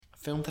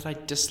film that I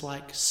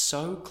dislike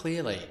so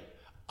clearly,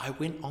 I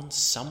went on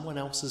someone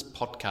else's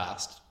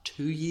podcast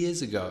 2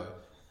 years ago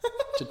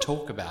to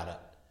talk about it.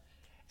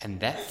 And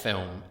that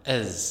film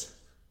is...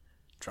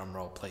 Drum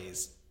roll,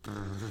 please.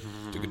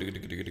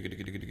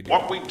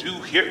 What we do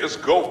here is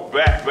go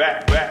back.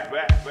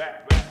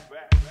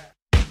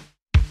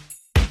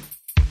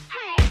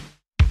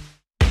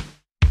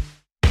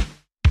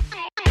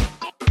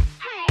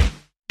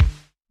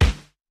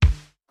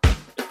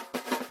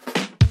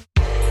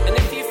 And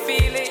if you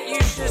feel it,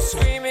 you should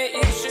scream it,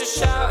 you should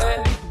shout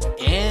it.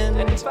 And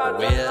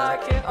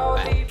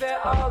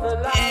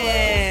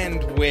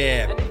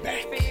we're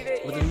back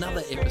with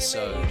another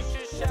episode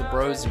of the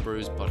Bros and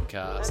Brews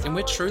podcast. And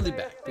we're truly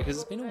back because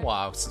it's been a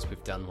while since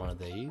we've done one of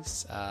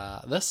these.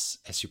 This,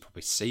 as you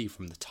probably see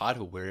from the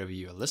title, wherever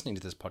you are listening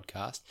to this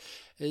podcast,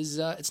 is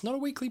it's not a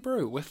weekly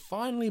brew. We're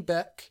finally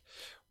back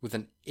with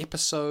an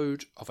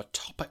episode of a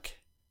topic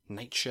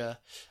nature.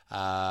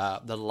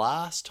 The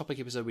last topic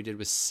episode we did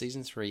was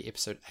season 3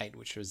 episode 8,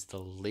 which was the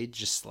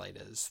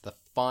legislators, the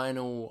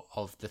final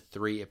of the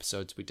 3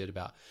 episodes we did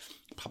about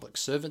public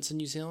servants in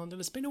New Zealand. And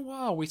it's been a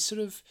while. We sort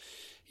of,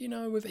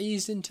 we've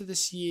eased into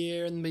this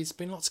year and there's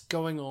been lots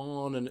going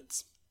on, and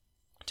it's,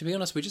 to be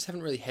honest, we just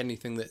haven't really had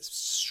anything that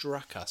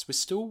struck us. We're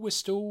still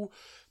what's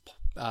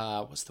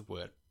the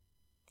word,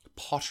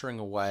 pottering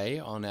away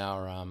on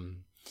our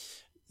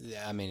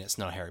it's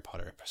not a Harry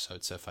Potter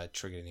episode, so if I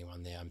triggered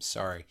anyone there, I'm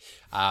sorry.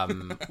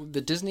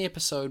 The Disney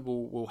episode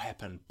will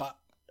happen, but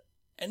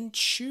in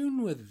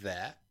tune with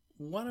that,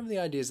 one of the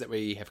ideas that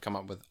we have come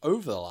up with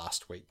over the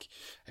last week,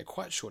 at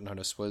quite short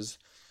notice, was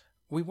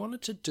we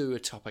wanted to do a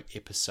topic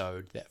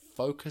episode that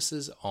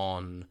focuses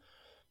on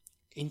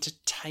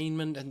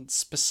entertainment, and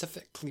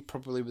specifically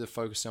probably with a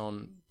focus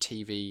on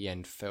TV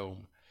and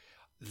film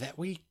that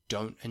we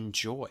don't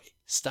enjoy.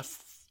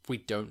 Stuff we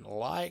don't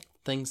like,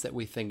 things that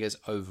we think is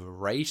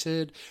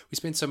overrated. We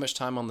spend so much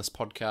time on this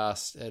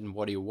podcast and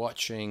What Are You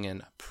Watching,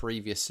 and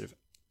previous sort of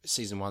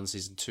season 1,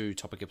 season 2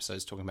 topic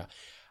episodes talking about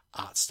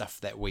art stuff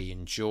that we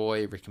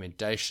enjoy,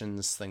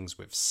 recommendations, things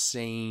we've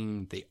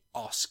seen, the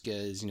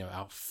Oscars,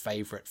 our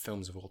favorite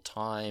films of all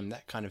time,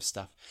 that kind of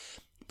stuff.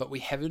 But we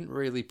haven't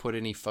really put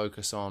any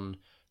focus on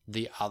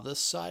the other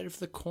side of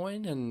the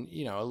coin, and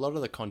a lot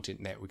of the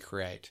content that we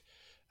create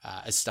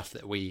is stuff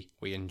that we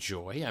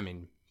enjoy. I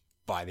mean,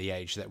 by the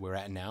age that we're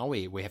at now,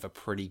 we have a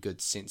pretty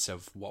good sense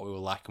of what we will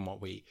like and what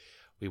we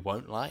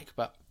won't like,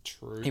 but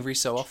every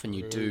so often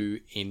you do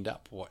end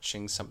up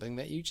watching something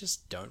that you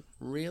just don't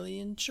really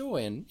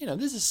enjoy. And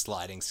there's a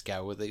sliding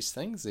scale with these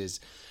things. There's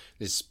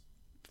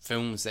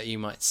films that you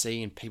might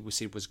see and people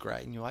said was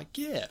great, and you're like,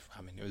 yeah,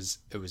 I mean, it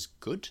was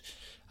good.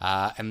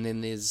 And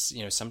then there's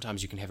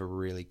sometimes you can have a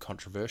really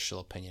controversial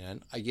opinion.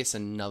 And I guess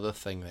another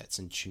thing that's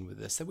in tune with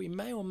this that we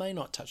may or may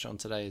not touch on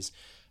today is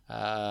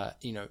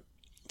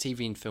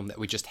TV and film that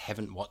we just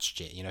haven't watched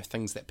yet.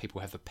 Things that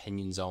people have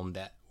opinions on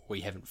that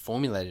we haven't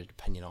formulated an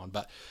opinion on.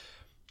 But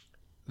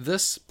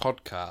this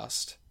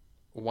podcast,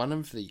 one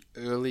of the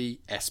early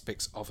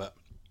aspects of it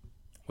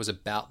was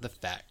about the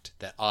fact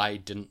that I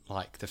didn't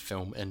like the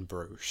film In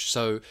Bruges.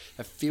 So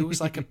it feels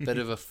like a bit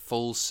of a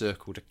full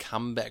circle to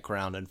come back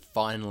around and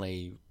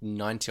finally,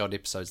 90 odd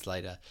episodes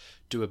later,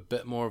 do a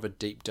bit more of a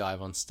deep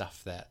dive on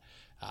stuff that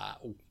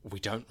we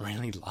don't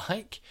really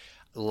like.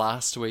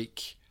 Last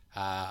week,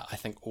 I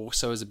think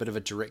also is a bit of a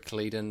direct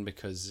lead-in,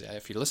 because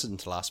if you listened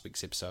to last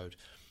week's episode,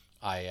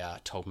 I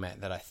told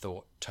Matt that I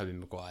thought Tobey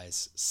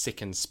Maguire's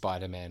second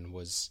Spider-Man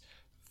was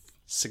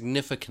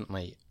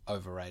significantly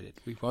overrated.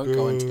 We won't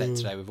go into that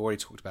today. We've already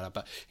talked about it.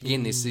 But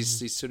again, there's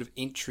these sort of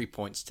entry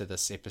points to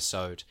this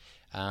episode.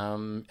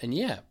 And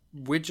yeah,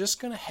 we're just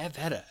going to have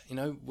at it.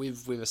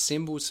 We've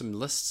assembled some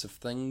lists of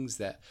things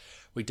that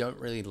we don't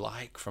really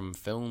like from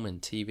film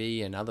and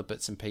TV and other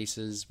bits and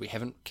pieces. We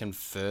haven't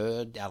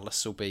conferred. Our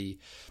lists will be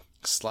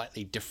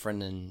slightly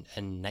different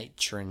in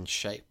nature and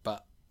shape.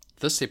 But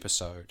this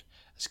episode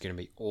is going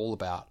to be all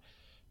about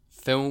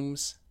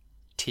films,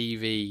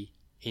 TV,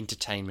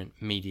 entertainment,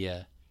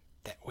 media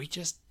that we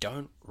just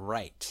don't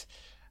rate.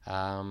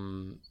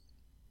 And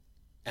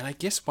I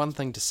guess one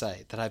thing to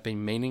say that I've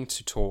been meaning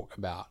to talk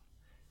about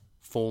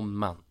for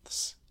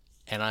months,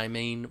 and I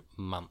mean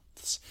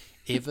months,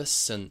 ever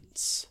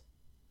since...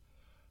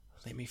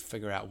 Let me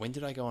figure out, when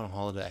did I go on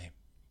holiday?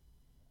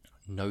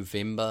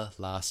 November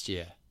last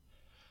year.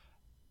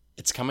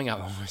 It's coming up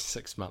almost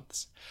 6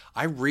 months.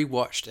 I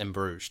rewatched In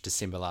Bruges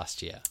December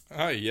last year.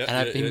 Oh, yeah. And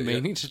I've been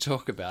meaning to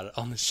talk about it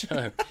on the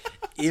show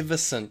ever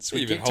since.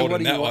 We get to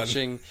What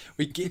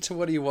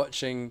Are You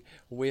Watching?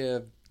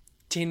 We're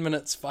 10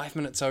 minutes, 5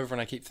 minutes over,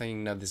 and I keep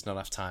thinking, no, there's not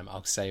enough time.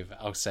 I'll save it.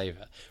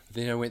 But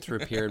then I went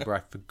through a period where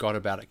I forgot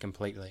about it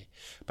completely.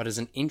 But as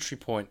an entry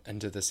point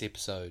into this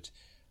episode,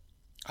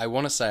 I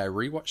want to say I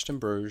rewatched In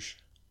Bruges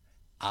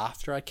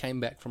after I came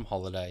back from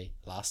holiday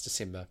last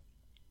December.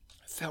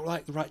 It felt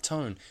like the right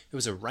tone. It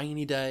was a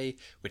rainy day.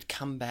 We'd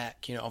come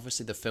back.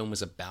 Obviously the film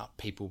was about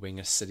people being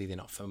in a city they're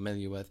not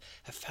familiar with.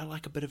 It felt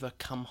like a bit of a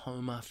come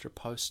home after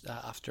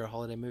a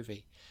holiday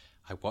movie.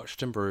 I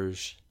watched In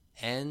Bruges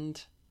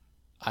and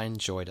I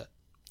enjoyed it.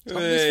 Top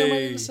best film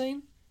I've ever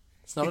seen.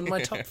 It's not in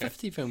my top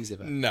 50 films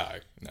ever. No.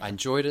 I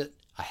enjoyed it.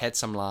 I had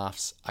some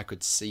laughs. I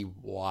could see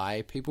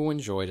why people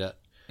enjoyed it.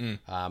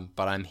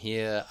 But I'm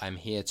here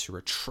to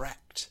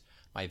retract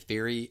my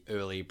very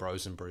early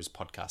Bros and Brews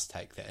podcast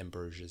take that In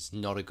Bruges is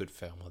not a good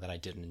film or that I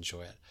didn't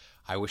enjoy it.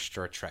 I wish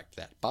to retract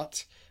that.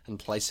 But in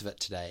place of it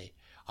today,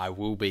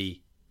 I'll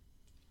be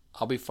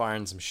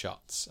firing some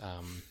shots.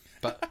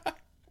 But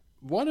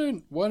why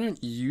don't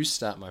you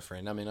start, my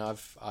friend? I mean,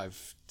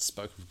 I've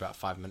spoken for about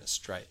 5 minutes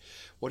straight.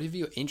 Whatever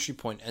your entry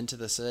point into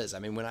this is, I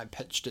mean, when I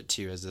pitched it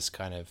to you as this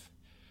kind of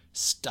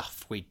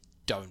stuff we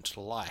don't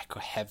like or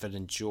haven't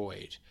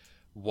enjoyed,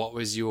 what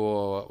was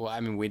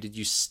where did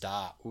you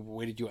start?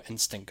 Where did your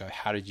instinct go?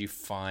 How did you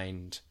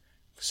find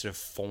sort of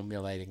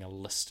formulating a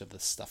list of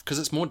this stuff? Because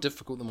it's more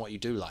difficult than what you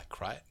do like,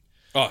 right?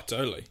 Oh,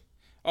 totally.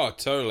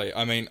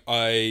 I mean,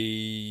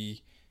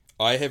 I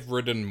have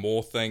written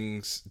more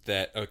things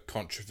that are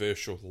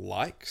controversial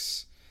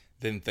likes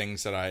than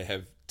things that I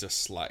have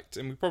disliked.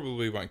 And we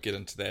probably won't get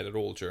into that at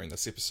all during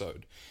this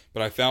episode.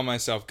 But I found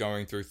myself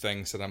going through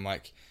things that I'm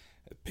like,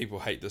 people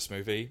hate this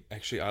movie.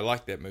 Actually, I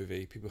like that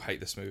movie. People hate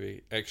this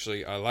movie.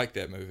 Actually, I like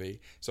that movie.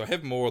 So I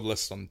have more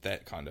lists on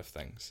that kind of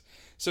things.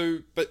 So,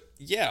 but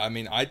yeah, I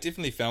mean, I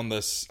definitely found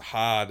this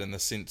hard in the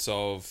sense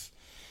of,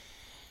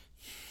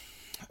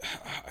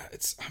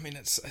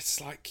 it's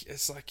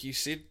like you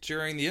said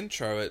during the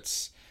intro,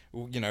 it's,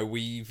 you know,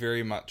 we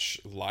very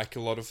much like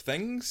a lot of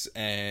things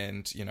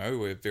and, you know,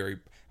 we're very,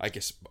 I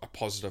guess, a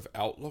positive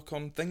outlook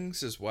on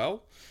things as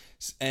well.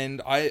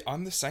 And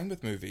I'm the same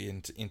with movie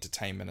and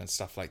entertainment and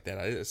stuff like that.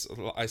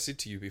 I said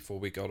to you before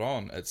we got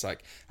on, it's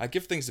like I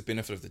give things the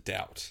benefit of the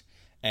doubt,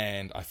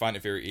 and I find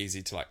it very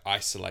easy to like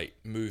isolate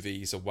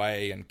movies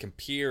away and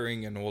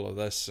comparing and all of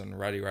this and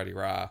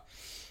rah.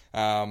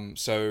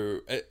 So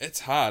it's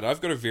hard. I've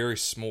got a very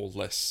small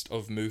list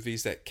of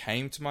movies that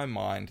came to my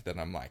mind that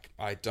I'm like,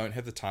 I don't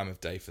have the time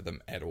of day for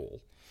them at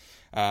all.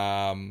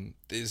 And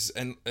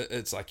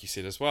it's like you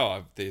said as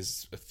well,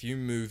 there's a few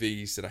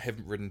movies that I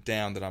haven't written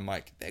down that I'm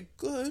like, they're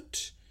good,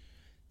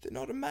 they're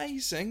not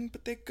amazing,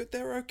 but they're good,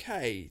 they're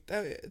okay,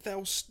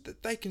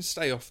 they can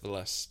stay off the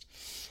list.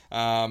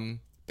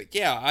 But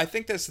yeah, I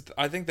think that's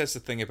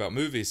the thing about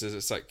movies is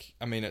it's like,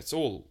 I mean, it's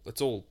all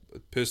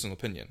personal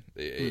opinion.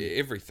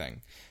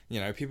 Everything, you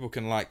know, people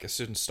can like a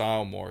certain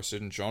style more, a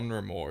certain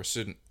genre more, a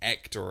certain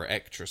actor or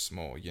actress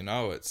more. You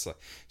know, it's like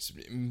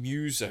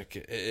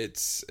music,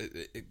 it's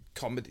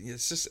comedy.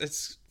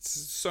 It's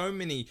so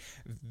many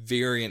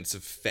variants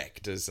of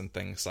factors and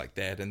things like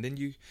that. And then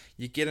you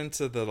get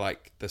into the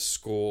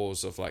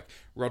scores of like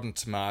Rotten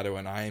Tomato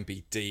and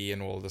IMDb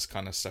and all of this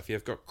kind of stuff.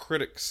 You've got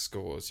critics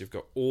scores, you've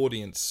got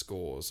audience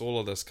scores, all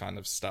of this kind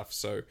of stuff.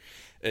 So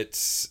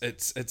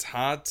it's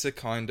hard to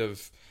kind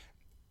of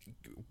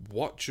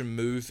watch a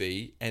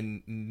movie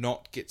and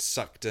not get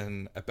sucked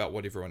in about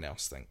what everyone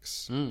else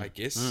thinks. I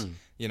guess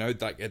you know,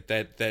 like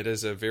that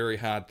is a very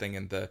hard thing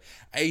in the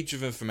age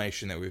of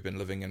information that we've been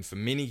living in for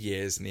many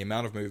years, and the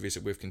amount of movies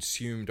that we've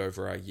consumed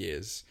over our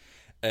years.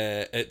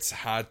 It's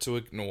hard to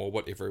ignore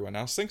what everyone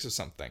else thinks of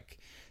something.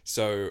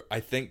 So I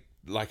think,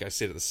 like I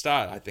said at the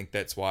start, I think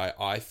that's why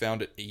I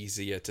found it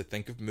easier to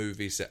think of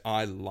movies that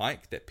I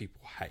like that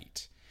people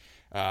hate,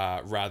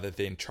 rather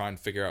than try and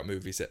figure out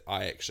movies that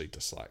I actually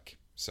dislike.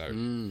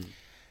 So,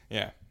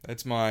 yeah,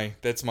 that's my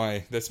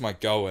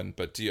going.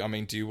 But do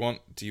you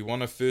want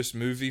a first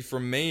movie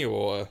from me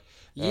or?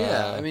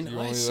 Yeah, I mean,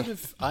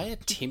 I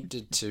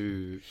attempted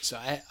to. So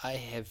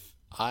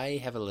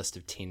I have a list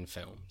of 10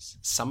 films.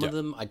 Some of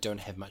them I don't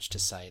have much to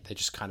say. They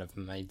just kind of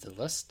made the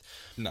list.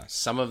 Nice.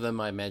 Some of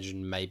them I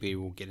imagine maybe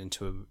we'll get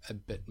into a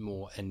bit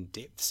more in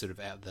depth, sort of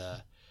out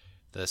the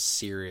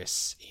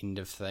serious end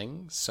of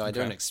things. So I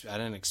don't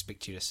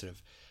expect you to sort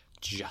of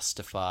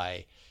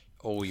justify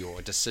all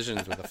your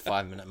decisions with a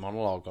 5-minute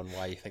monologue on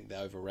why you think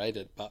they're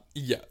overrated, but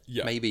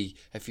maybe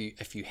if you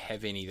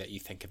have any that you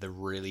think are the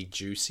really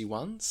juicy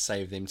ones,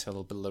 save them till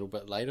a little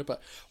bit later.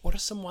 But what are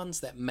some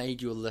ones that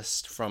made your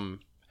list from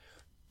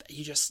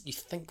you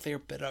think they're a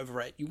bit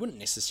overrated? You wouldn't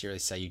necessarily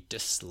say you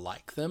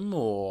dislike them,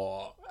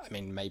 or I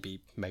mean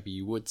maybe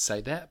you would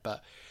say that,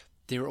 but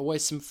there are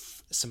always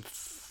some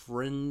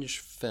fringe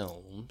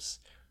films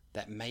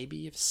that maybe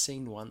you've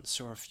seen once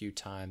or a few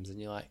times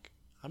and you're like,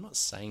 I'm not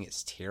saying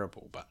it's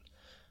terrible, but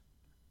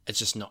it's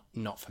just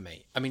not for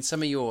me. I mean,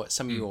 some of your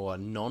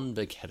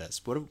non-big hitters.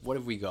 What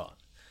have we got?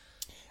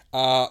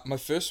 My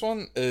first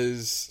one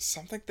is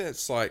something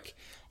that's like,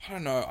 I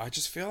don't know, I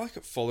just feel like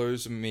it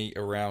follows me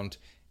around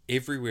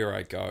everywhere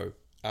I go.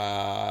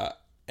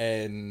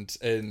 And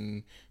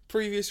in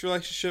previous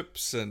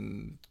relationships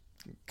and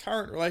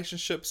current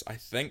relationships, I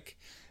think.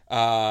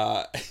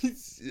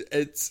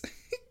 It's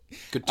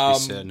good to be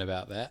certain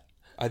about that.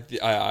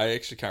 I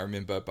actually can't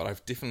remember, but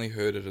I've definitely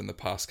heard it in the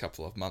past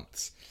couple of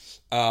months.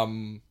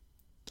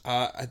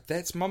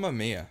 That's Mamma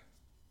Mia.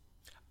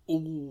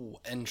 Oh,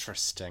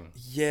 interesting.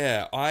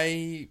 Yeah,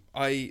 I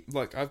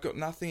like, I've got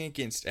nothing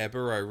against ABBA,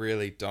 I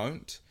really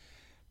don't.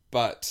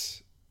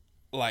 But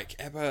like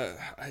ABBA,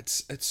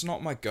 it's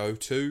not my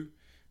go-to.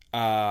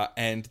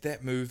 And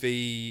that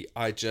movie,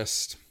 I've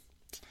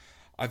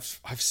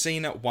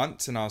seen it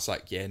once and I was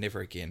like, yeah, never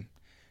again.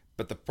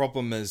 But the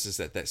problem is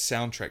that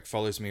soundtrack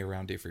follows me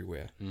around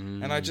everywhere,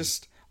 and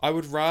I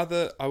would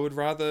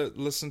rather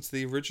listen to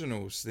the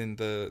originals than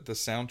the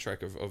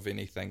soundtrack of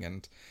anything.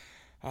 And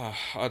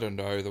I don't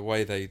know, the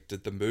way they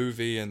did the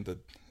movie and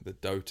the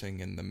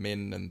doting and the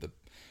men and the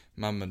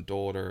mum and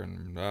daughter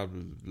and blah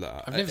blah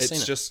blah. I've never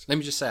seen it. Let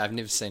me just say I've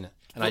never seen it,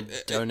 and I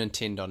don't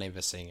intend on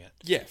ever seeing it.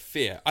 Yeah,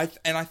 fair. I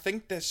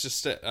think that's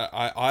just it.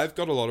 I've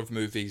got a lot of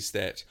movies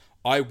that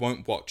I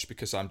won't watch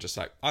because I'm just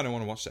like, I don't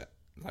want to watch that.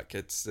 Like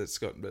it's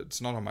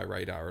not on my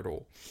radar at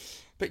all.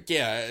 But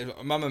yeah,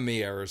 Mamma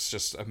Mia is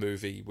just a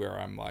movie where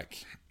I'm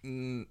like,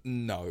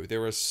 no,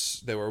 there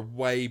were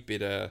way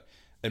better,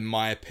 in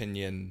my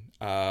opinion.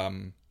 I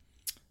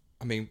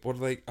mean, what are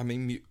they? I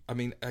mean,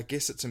 I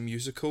guess it's a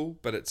musical,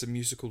 but it's a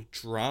musical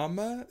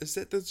drama. Is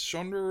that the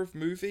genre of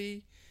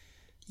movie?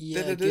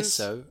 Yeah, I guess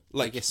so.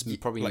 Like, I guess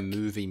probably like,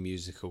 movie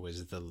musical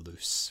is the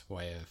loose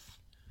way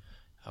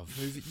of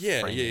movie.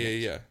 Yeah.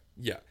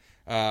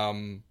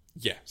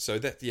 So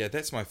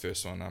that's my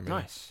first one. I mean,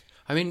 nice.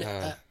 I mean,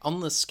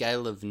 on the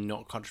scale of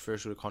not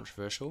controversial to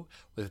controversial,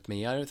 with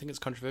me, I don't think it's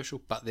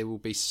controversial, but there will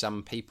be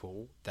some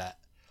people that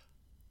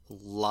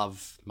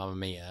love Mamma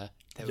Mia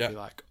that would be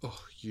like,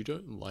 oh, you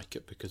don't like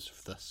it because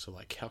of this, so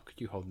like, how could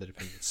you hold that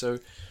opinion? So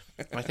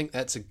I think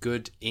that's a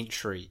good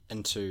entry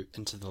into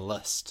the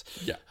list.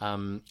 Yeah.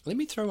 Let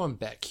me throw one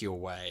back your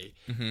way.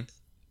 Mm-hmm.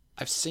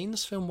 I've seen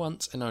this film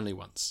once and only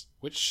once,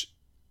 which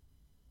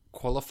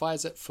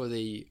qualifies it for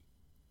the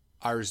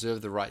I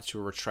reserve the right to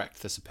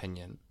retract this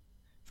opinion.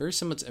 Very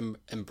similar to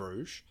In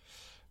Bruges.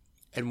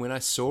 And when I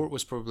saw it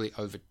was probably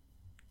over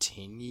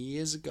 10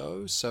 years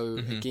ago. So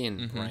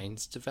again,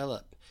 brains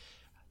develop.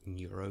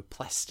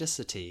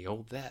 Neuroplasticity,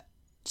 all that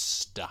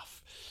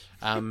stuff.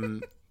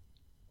 But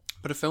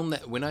a film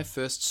that when I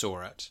first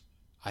saw it,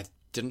 I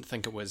didn't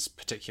think it was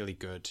particularly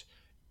good.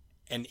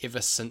 And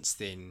ever since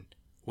then,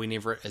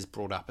 whenever it is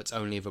brought up, it's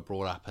only ever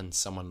brought up in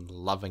someone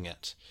loving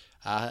it.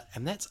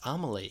 And that's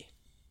Amelie.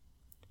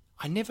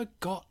 I never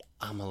got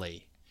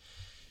Amelie.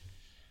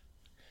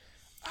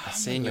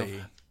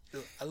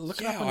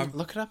 Look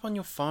it up on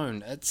your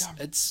phone. It's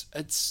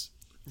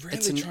really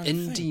it's an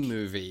indie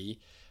movie.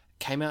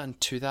 Came out in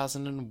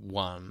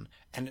 2001,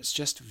 and it's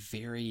just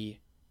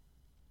very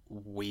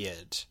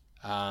weird.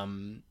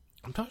 I'm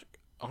not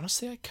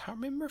honestly. I can't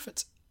remember if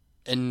it's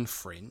in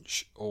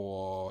French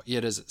or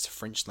it is. It's a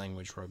French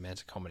language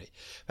romantic comedy,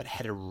 but it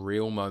had a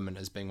real moment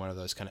as being one of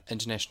those kind of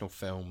international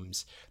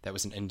films that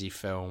was an indie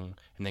film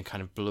and then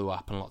kind of blew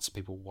up and lots of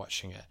people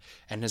watching it,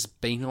 and has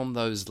been on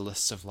those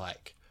lists of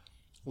like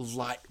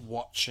light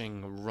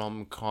watching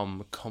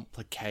rom-com,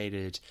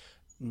 complicated,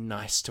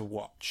 nice to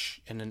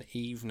watch in an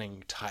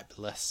evening type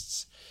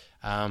lists,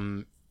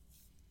 and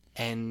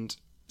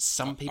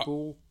some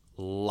people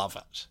love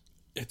it.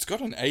 It's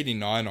got an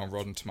 89 on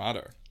Rotten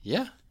Tomato.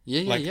 Yeah.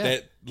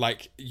 That,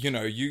 like, you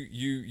know,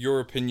 your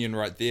opinion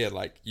right there,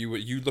 like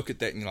you look at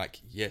that and you're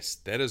like, yes,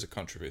 that is a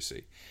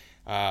controversy.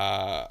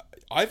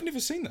 I've never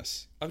seen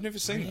this.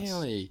 This.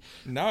 Really?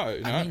 No.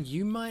 I mean,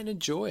 you might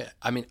enjoy it.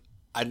 I mean,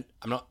 I'm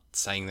not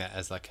saying that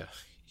as like a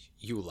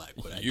you like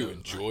what I do. You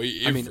enjoy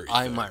everything. I mean,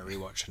 I might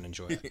rewatch and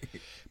enjoy it,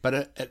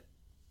 but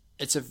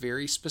it's a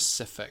very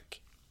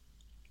specific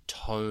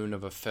tone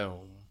of a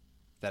film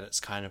that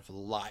it's kind of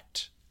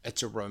light.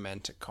 It's a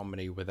romantic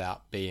comedy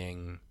without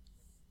being,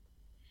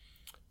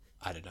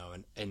 I don't know,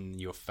 an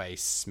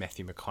in-your-face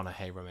Matthew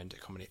McConaughey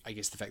romantic comedy. I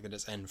guess the fact that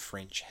it's in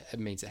French, it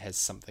means it has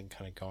something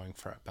kind of going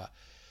for it. But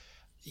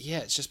yeah,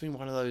 it's just been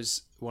one of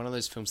those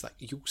films, like,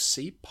 you'll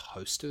see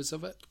posters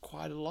of it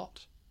quite a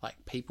lot.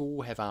 Like, people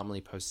will have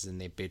Amelie posters in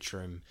their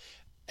bedroom.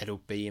 It'll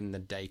be in the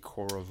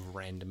decor of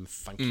random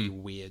funky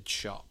weird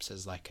shops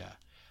as like a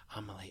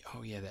Amelie,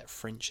 oh yeah, that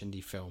French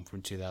indie film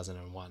from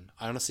 2001.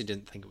 I honestly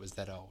didn't think it was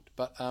that old,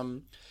 but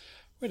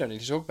we don't need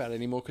to talk about it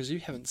anymore because you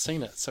haven't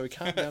seen it, so we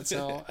can't bounce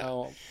our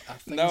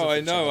things. No, off I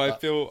each know.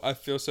 other, I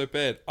feel so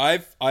bad.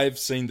 I've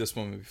seen this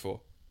woman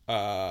before.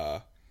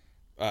 Like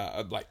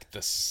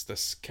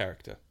this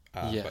character.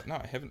 But no,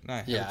 I haven't. No,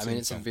 I mean,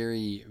 it's a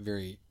very,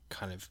 very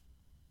kind of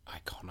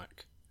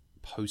iconic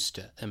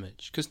poster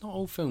image because not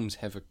all films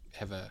have a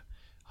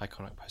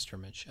iconic poster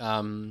image.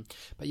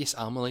 But yes,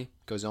 Amelie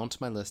goes onto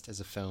my list as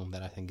a film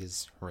that I think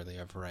is really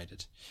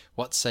overrated.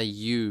 What say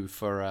you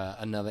for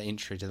another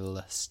entry to the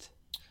list?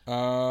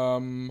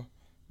 My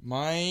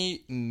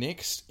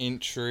next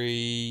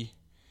entry.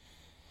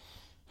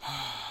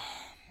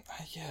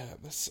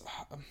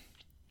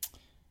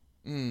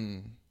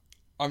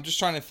 I'm just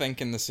trying to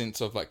think in the sense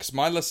of like, because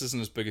my list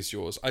isn't as big as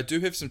yours. I do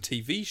have some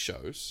TV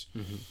shows,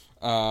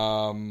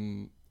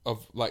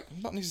 of like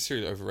not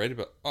necessarily overrated,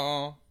 but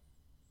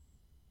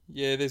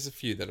yeah, there's a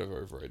few that are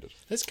overrated.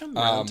 Let's come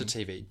round to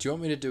TV. Do you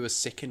want me to do a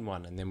second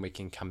one and then we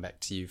can come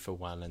back to you for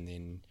one and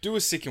then do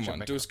a second one?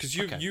 Do us because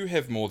you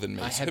have more than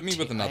me. So hit me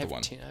with another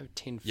one. I have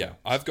 10 films. Yeah,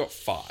 I've got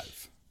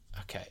 5.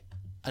 Okay,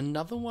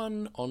 another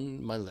one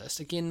on my list.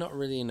 Again, not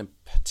really in a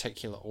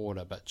particular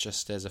order, but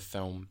just as a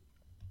film.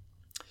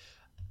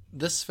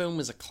 this film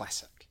is a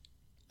classic,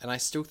 and I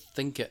still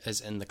think it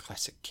is in the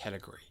classic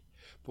category.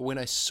 But when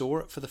I saw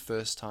it for the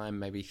first time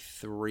maybe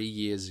 3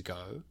 years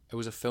ago, it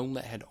was a film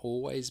that had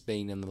always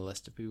been in the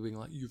list of people being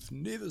like, you've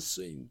never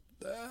seen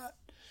that.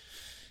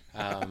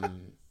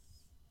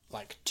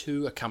 Like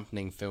 2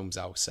 accompanying films,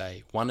 I'll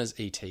say. One is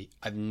E.T.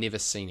 I've never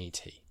seen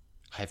E.T.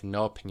 I have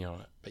no opinion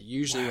on it. But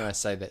usually when I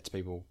say that to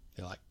people,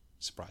 they're like,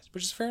 surprised,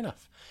 which is fair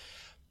enough.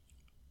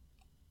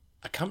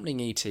 Accompanying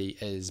E.T.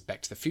 is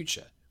Back to the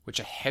Future,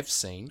 which I have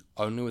seen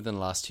only within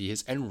the last 2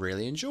 years and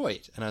really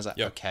enjoyed. And I was like,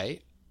 okay,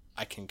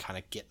 I can kind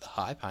of get the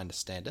hype. I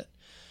understand it.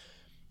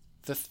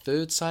 The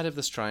third side of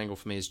this triangle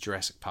for me is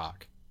Jurassic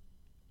Park.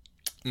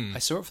 I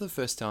saw it for the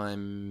first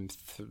time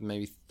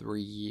maybe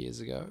 3 years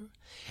ago.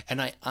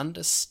 And I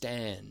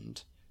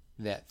understand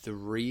that the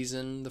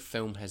reason the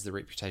film has the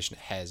reputation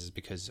it has is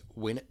because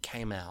when it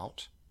came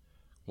out,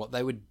 what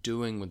they were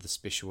doing with the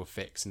special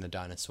effects and the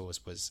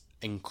dinosaurs was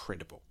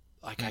incredible.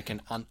 Like, I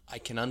can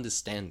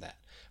understand that.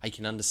 I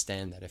can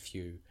understand that if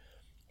you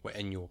were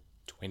in your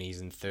 20s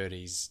and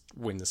 30s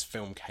when this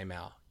film came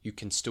out, you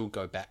can still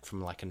go back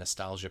from like a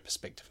nostalgia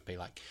perspective and be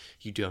like,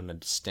 you don't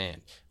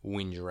understand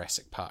when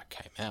Jurassic Park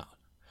came out.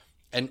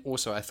 And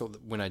also, I thought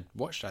that when I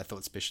watched it, I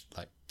thought especially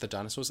like the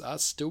dinosaurs are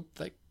still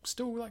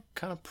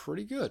kind of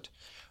pretty good.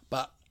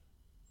 But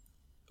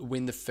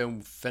when the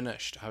film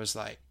finished, I was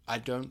like, I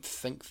don't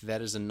think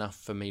that is enough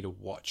for me to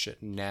watch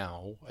it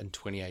now in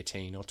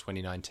 2018 or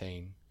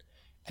 2019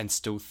 and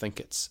still think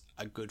it's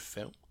a good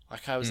film.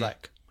 Like, I was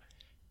like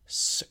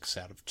 6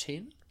 out of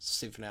 10,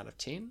 7 out of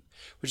 10,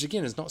 which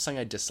again is not saying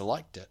I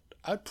disliked it.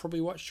 I'd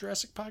probably watch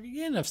Jurassic Park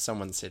again if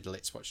someone said,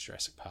 let's watch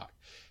Jurassic Park.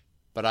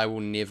 But I will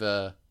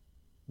never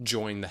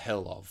join the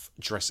hill of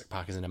Jurassic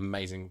Park is an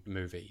amazing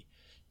movie.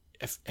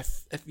 If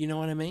you know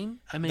what I mean?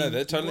 No,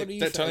 that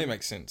totally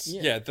makes sense.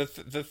 Yeah, the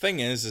thing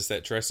is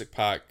that Jurassic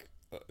Park,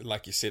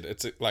 like you said,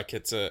 it's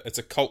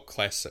a cult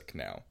classic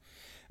now.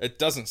 It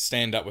doesn't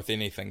stand up with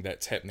anything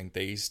that's happening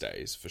these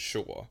days for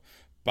sure.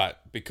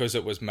 But because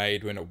it was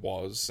made when it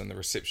was and the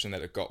reception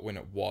that it got when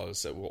it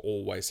was, it will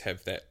always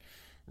have that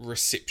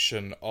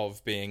reception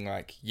of being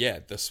like, yeah,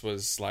 this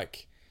was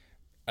like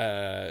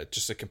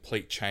just a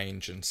complete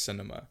change in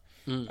cinema.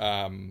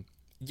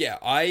 Yeah,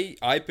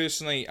 I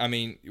personally, I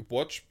mean,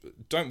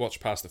 don't watch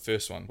past the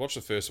first one. Watch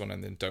the first one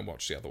and then don't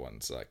watch the other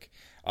ones. Like,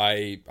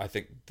 I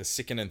think the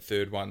second and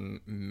third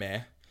one,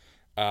 meh.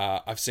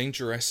 I've seen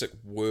Jurassic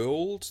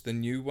World, the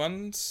new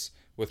ones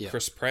with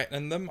Chris Pratt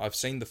in them. I've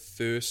seen the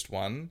first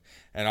one,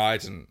 and I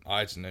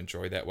didn't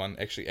enjoy that one.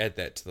 Actually, add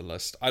that to the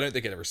list. I don't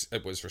think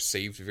it was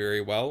received very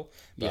well,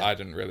 but I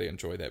didn't really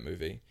enjoy that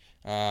movie.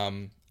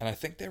 And I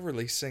think they're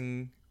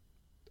releasing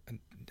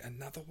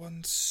another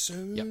one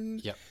soon.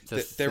 Yep.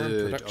 They're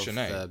in production,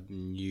 of the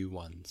new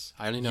ones.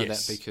 I only know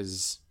that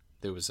because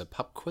there was a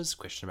pub quiz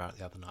question about it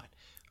the other night,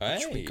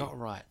 which we got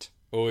right.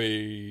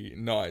 Oi,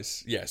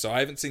 nice. Yeah, so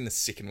I haven't seen the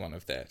second one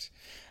of that.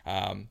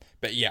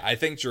 But yeah, I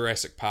think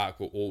Jurassic Park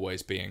will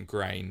always be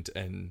ingrained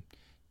in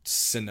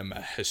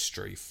cinema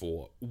history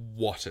for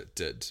what it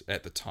did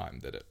at the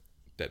time that it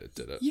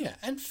did it. Yeah,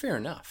 and fair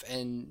enough.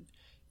 And,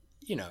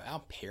 you know,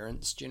 our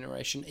parents'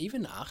 generation,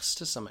 even us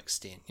to some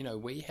extent, you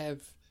know,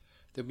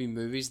 there'll be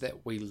movies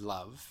that we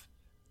love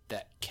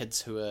that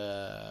kids who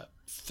are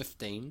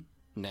 15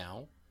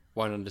 now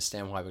won't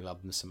understand why we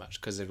love them so much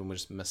because it'll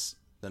just miss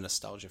the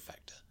nostalgia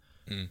factor.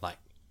 Like,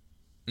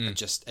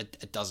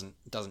 it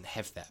doesn't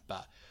have that.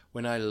 But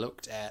when I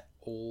looked at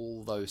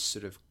all those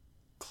sort of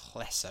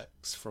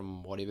classics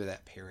from whatever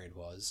that period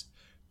was,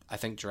 I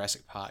think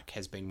Jurassic Park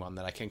has been one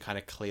that I can kind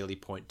of clearly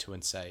point to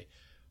and say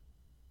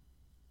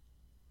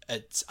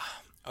it's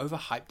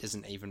overhyped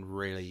isn't even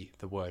really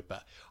the word,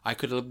 but I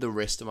could live the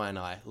rest of my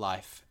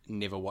life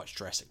never watch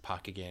Jurassic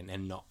Park again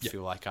and not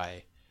feel like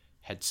I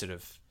had sort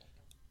of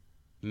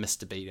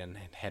missed a beat and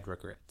had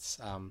regrets.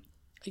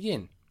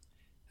 Again,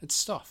 it's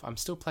soft. I'm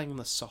still playing in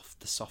the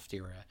soft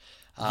era.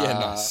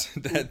 Nice.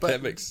 That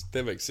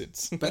makes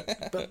sense.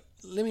 but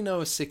let me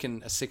know a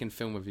second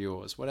film of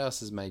yours. What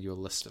else has made your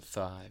list of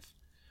 5?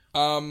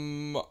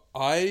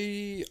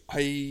 I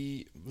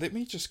let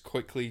me just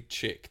quickly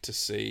check to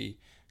see,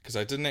 because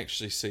I didn't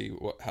actually see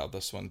how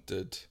this one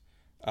did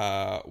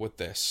with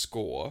their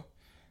score.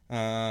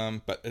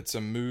 But it's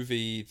a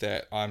movie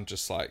that I'm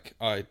just like,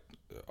 I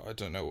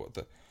don't know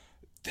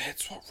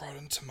that's what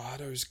Rotten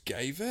Tomatoes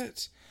gave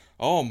it.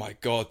 Oh my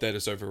god, that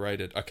is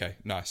overrated. Okay,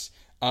 nice.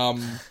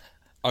 I'm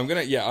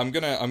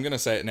gonna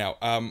say it now.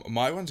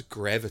 My one's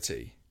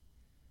Gravity.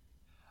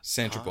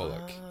 Sandra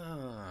Bullock.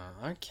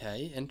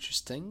 Okay,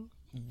 interesting.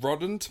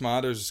 Rotten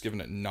Tomatoes has given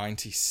it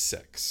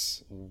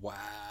 96.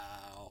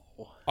 Wow.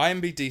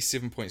 IMDb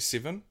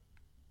 7.7,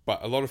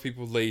 but a lot of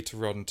people lead to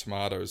Rotten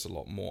Tomatoes a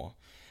lot more.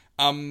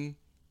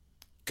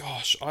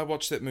 Gosh, I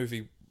watched that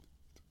movie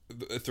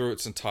through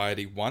its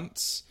entirety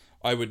once.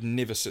 I would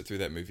never sit through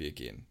that movie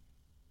again.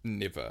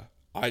 Never.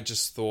 I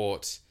just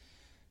thought,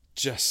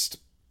 just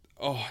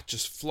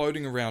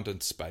floating around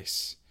in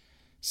space.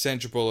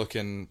 Sandra Bullock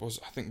and was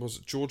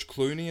it George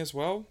Clooney as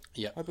well?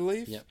 Yeah, I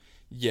believe. Yep.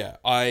 Yeah,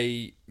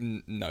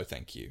 no,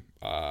 thank you.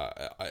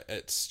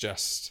 It's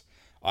just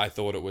I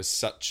thought it was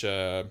such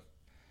a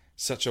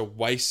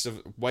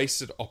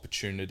wasted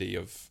opportunity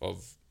of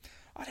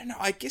I don't know.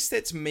 I guess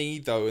that's me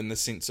though, in the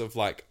sense of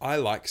like I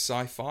like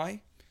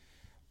sci-fi.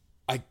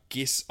 I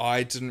guess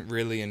I didn't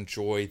really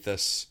enjoy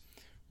this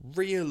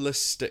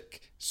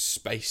realistic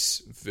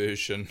space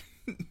version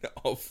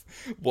of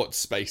what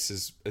space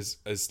is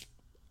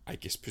I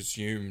guess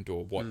presumed,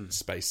 or what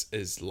space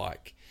is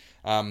like.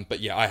 But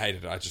yeah, I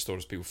hated it. I just thought it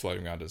was people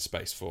floating around in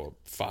space for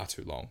far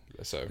too long.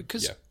 So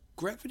Because yeah.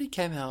 Gravity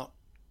came out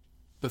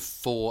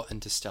before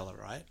Interstellar,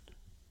 right?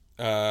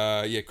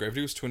 Yeah,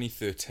 Gravity was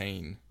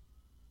 2013.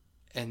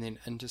 And then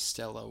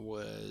Interstellar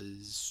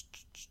was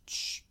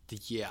the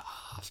year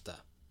after.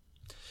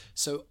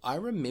 So I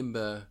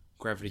remember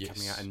Gravity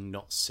coming out and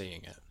not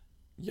seeing it.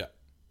 Yeah.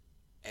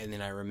 And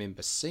then I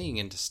remember seeing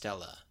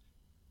Interstellar,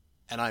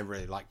 and I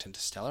really liked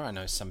Interstellar. I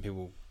know some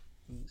people,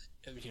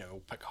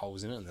 will pick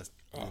holes in it, and the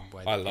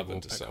way I that love people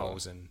Interstellar. pick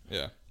holes in,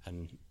 Yeah.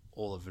 and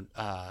all of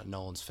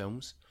Nolan's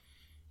films.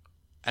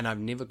 And I've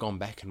never gone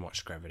back and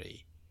watched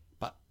Gravity,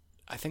 but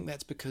I think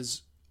that's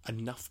because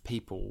enough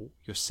people,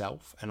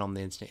 yourself and on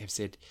the internet, have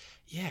said,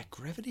 yeah,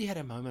 Gravity had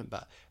a moment,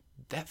 but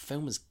that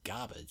film is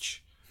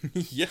garbage.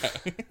 Yeah.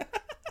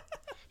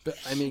 But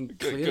I mean,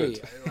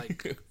 clearly,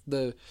 like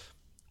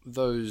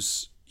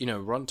those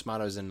Rotten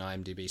Tomatoes and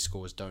IMDb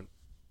scores don't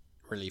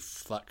really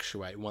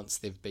fluctuate once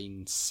they've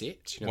been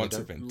set. Once they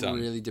they've don't been done.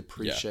 really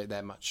depreciate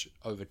that much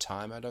over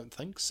time, I don't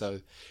think. So,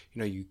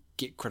 you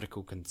get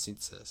critical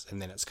consensus,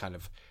 and then it's kind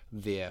of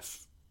there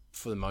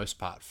for the most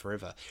part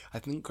forever. I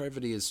think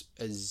Gravity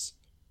is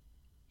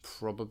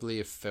probably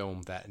a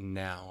film that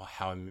now,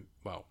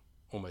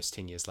 almost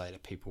 10 years later,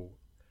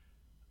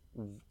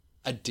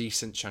 a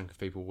decent chunk of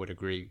people would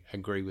agree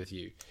with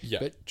you. Yeah,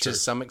 but true. to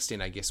some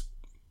extent, I guess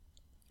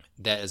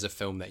that is a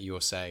film that you're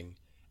saying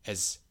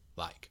is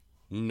like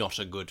not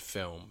a good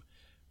film,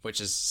 which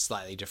is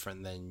slightly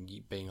different than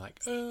you being like,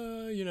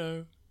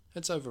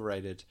 it's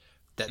overrated.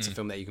 That's a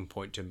film that you can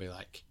point to and be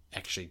like,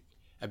 actually,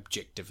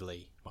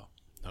 objectively, well,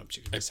 not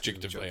objectively.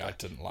 Objectively, I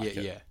didn't like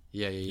it.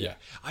 Yeah.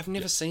 I've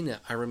never seen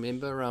it. I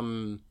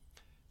remember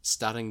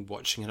starting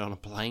watching it on a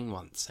plane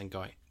once and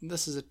going,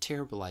 this is a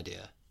terrible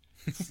idea.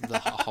 The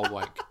whole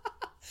week.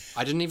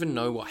 I didn't even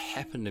know what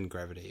happened in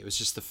Gravity. It was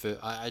just the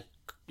first. I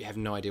have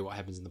no idea what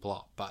happens in the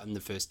plot, but in the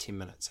first 10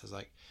 minutes, I was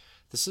like,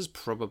 this is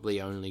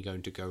probably only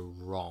going to go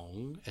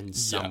wrong in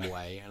some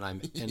way, and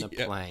I'm in a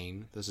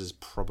plane. This is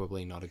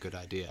probably not a good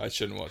idea. I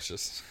shouldn't watch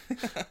this.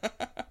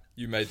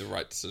 You made the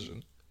right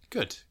decision.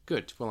 Good.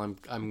 Well,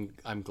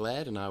 I'm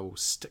glad, and I will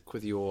stick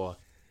with your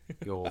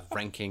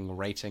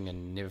rating,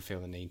 and never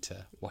feel the need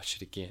to watch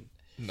it again.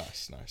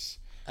 Nice.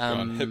 Go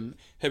on,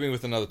 hit me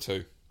with another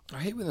two. I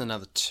hit with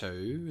another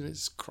two.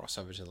 Let's cross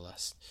over to the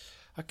list.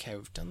 Okay,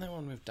 we've done that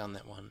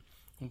one.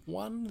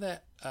 One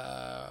that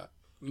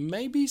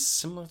may be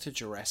similar to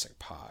Jurassic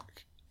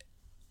Park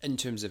in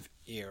terms of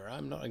era.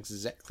 I'm not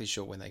exactly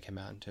sure when they came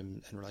out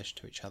in relation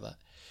to each other.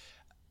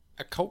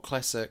 A cult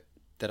classic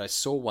that I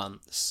saw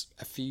once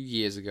a few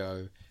years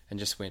ago and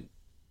just went,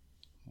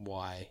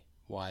 why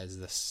is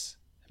this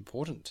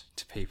important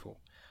to people?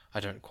 I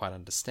don't quite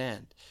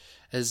understand.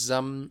 Is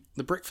The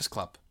Breakfast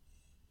Club.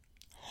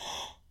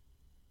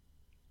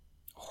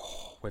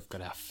 We've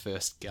got our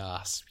first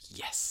gasp.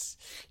 Yes.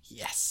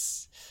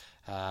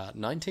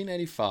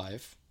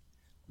 1985,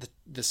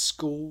 the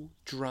school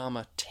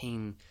drama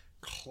teen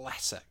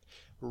classic,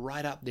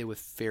 right up there with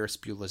Ferris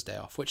Bueller's Day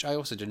Off, which I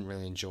also didn't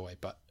really enjoy,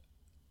 but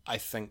I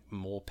think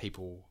more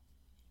people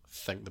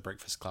think The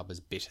Breakfast Club is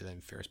better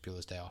than Ferris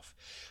Bueller's Day Off.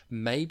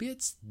 Maybe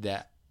it's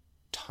that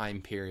time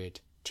period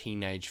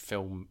teenage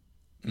film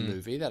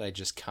movie that I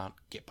just can't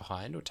get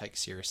behind or take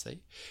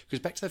seriously. Because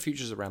Back to the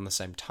Future is around the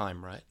same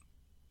time, right?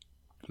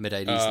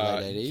 Mid-80s,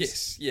 late 80s?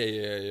 Yes.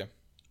 Yeah.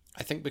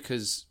 I think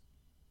because,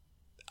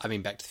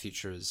 Back to the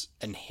Future is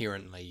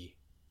inherently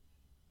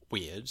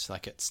weird.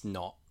 Like, it's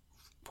not,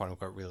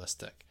 quote-unquote,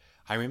 realistic.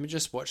 I remember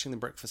just watching The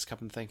Breakfast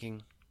Club and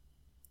thinking,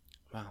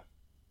 wow,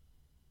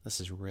 this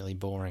is really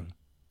boring.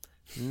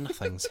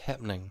 Nothing's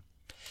happening.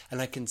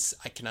 And I can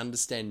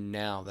understand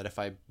now that if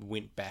I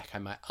went back, I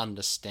might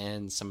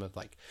understand some of,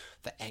 like,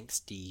 the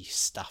angsty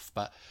stuff,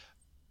 but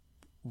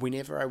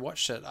whenever I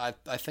watched it, I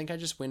think I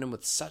just went in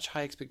with such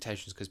high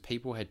expectations because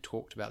people had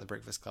talked about The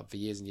Breakfast Club for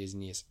years and years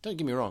and years. Don't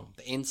get me wrong,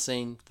 the end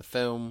scene, the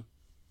film,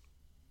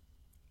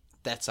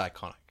 that's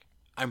iconic.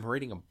 I'm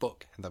reading a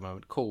book at the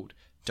moment called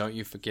Don't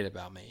You Forget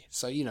About Me.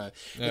 So,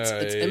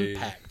 its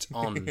impact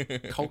on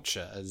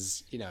culture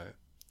is,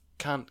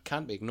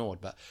 can't be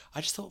ignored. But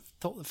I just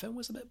thought the film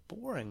was a bit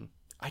boring.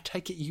 I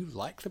take it you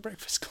like The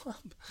Breakfast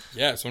Club?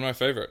 Yeah, it's one of my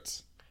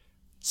favourites.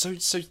 So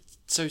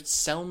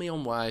sell me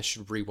on why I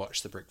should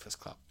rewatch The Breakfast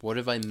Club. What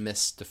have I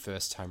missed the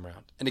first time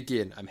round? And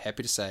again, I'm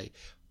happy to say,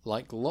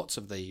 like lots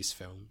of these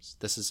films,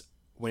 this is,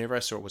 whenever I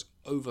saw it was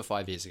over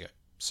 5 years ago.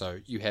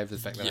 So you have the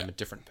fact that I'm a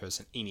different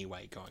person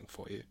anyway going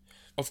for you.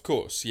 Of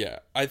course, yeah.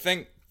 I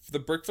think The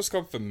Breakfast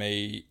Club for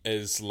me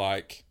is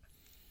like,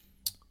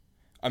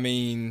 I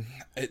mean,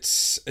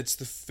 it's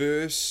the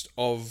first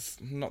of,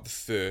 not the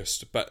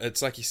first, but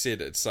it's like you said,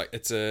 it's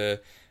a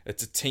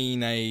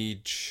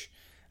teenage,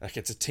 like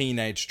it's a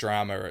teenage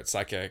drama. It's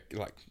like I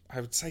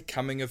would say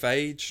coming of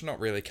age, not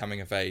really coming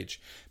of age,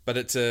 but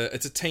it's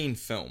a teen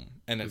film,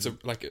 and it's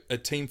a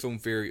teen film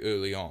very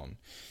early on,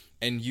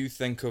 and you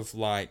think of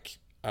like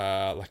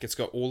it's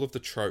got all of the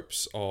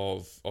tropes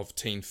of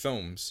teen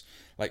films,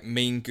 like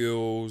Mean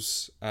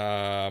Girls.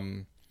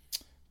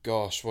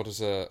 Gosh, what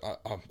is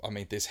I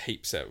mean, there's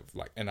heaps of,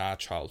 like, in our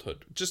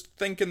childhood. Just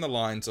think in the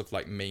lines of,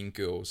 like, Mean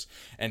Girls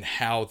and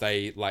how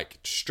they, like,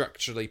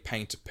 structurally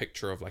paint a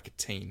picture of, like, a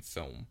teen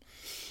film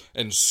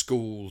in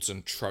schools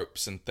and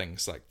tropes and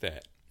things like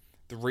that.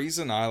 The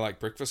reason I like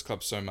Breakfast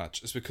Club so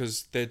much is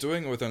because they're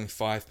doing it with only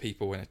 5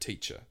 people and a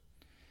teacher.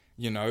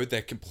 You know,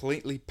 they're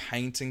completely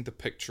painting the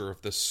picture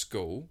of this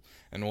school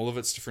and all of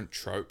its different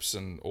tropes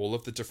and all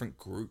of the different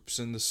groups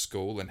in the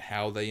school and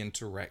how they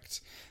interact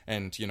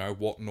and, you know,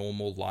 what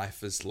normal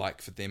life is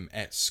like for them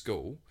at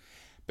school.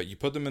 But you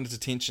put them in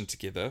detention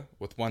together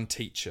with one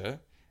teacher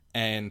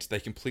and they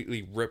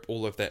completely rip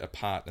all of that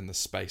apart in the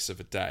space of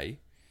a day.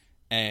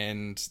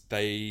 And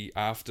they,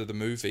 after the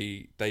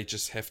movie, they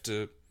just have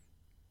to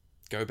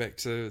go back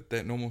to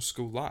that normal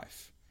school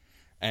life.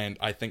 And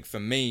I think for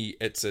me,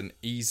 it's an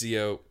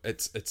easier,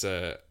 it's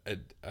a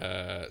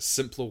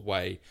simpler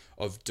way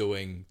of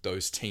doing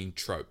those teen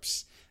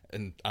tropes,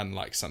 and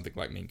unlike something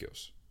like Mean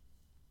Girls.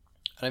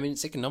 And I mean,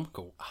 it's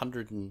economical.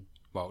 Not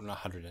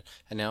 100,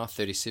 an hour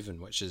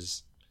 37, which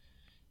is,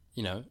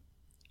 you know,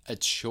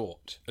 it's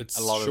short. It's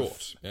a lot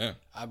short, yeah.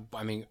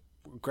 I mean,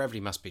 Gravity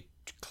must be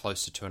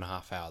close to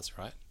 2.5 hours,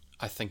 right?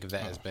 I think of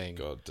that as being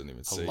didn't even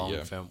a see,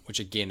 long film, which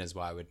again is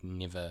why I would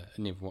never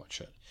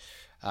watch it.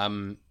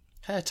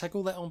 Hey, I take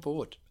all that on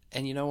board.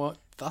 And you know what?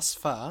 Thus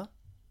far,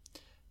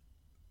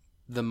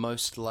 the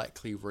most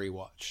likely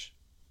rewatch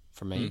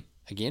for me,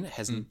 again, it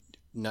hasn't,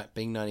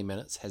 being 90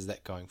 minutes, has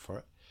that going for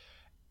it.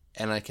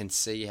 And I can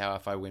see how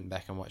if I went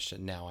back and watched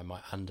it now, I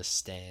might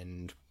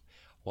understand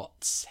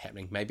what's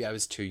happening. Maybe I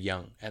was too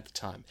young at the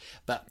time.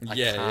 But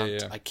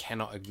I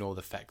cannot ignore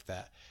the fact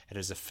that it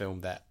is a film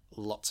that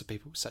lots of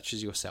people, such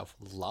as yourself,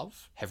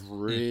 love, have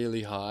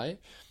really high.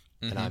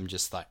 And I'm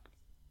just like,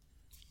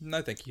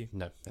 no, thank you.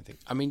 No, I think.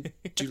 I mean,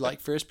 do you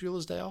like Ferris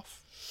Bueller's Day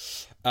Off?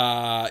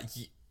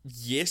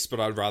 Yes, but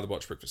I'd rather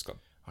watch Breakfast Club.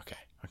 Okay.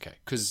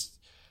 Because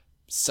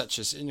such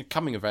as in a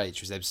coming of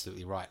age was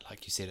absolutely right.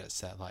 Like you said, it's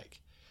that like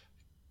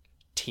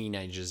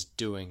teenagers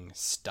doing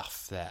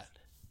stuff that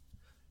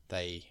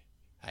they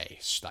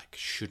like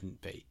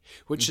shouldn't be,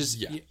 which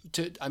is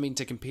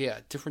to compare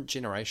a different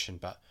generation.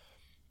 But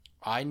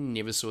I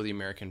never saw the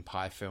American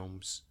Pie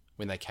films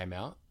when they came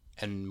out.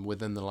 And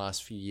within the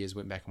last few years,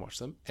 went back and watched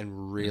them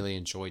and really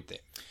enjoyed them.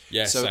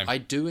 Yeah, so same. I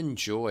do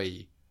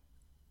enjoy,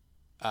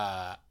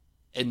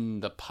 in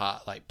the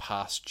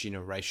past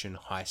generation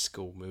high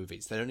school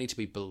movies. They don't need to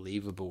be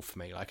believable for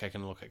me. Like I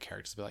can look at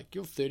characters and be like,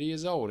 "You're 30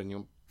 years old and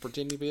you're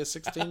pretending to be a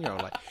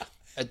 16-year-old." Like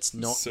it's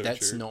not. So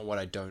that's true. Not what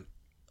I don't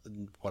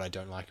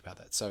like about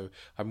that. So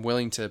I'm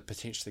willing to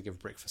potentially give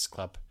Breakfast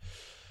Club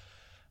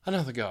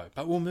another go,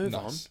 but we'll move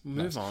on.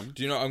 Move on.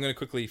 Do you know, I'm going to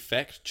quickly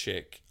fact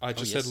check. I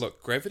just had a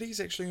look. Gravity's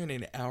actually only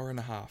an hour and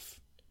a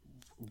half.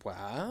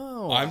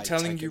 Wow. I'm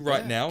telling you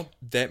right now,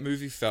 that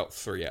movie felt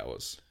 3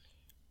 hours.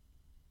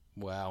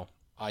 Wow.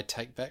 I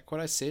take back what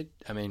I said.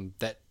 I mean,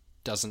 that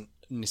doesn't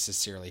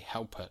necessarily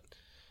help it.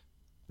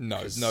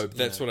 No,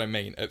 that's what I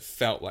mean. It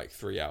felt like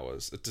 3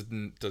 hours. It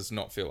does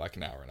not feel like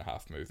an hour and a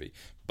half movie.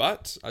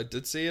 But I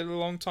did see it a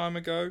long time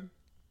ago.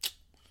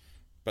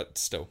 But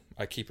still,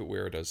 I keep it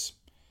where it is.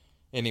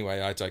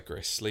 Anyway, I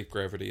digress. Leave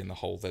Gravity in the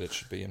hole that it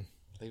should be in.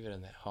 Leave it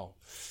in that hole.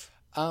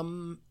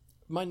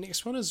 My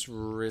next one is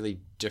really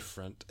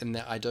different in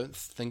that I don't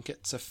think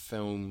it's a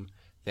film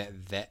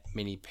that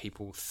many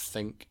people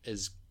think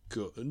is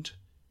good,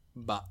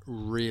 but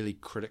really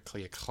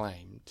critically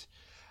acclaimed.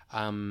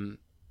 I've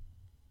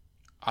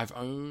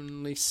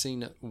only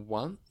seen it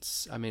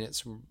once. I mean,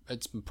 it's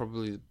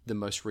probably the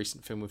most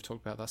recent film we've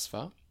talked about thus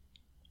far.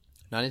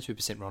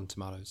 92% Rotten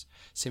Tomatoes,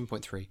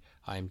 7.3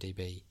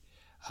 IMDb.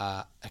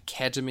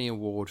 Academy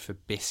Award for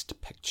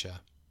Best Picture.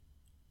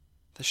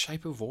 The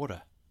Shape of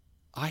Water.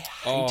 I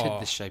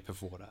hated The Shape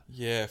of Water.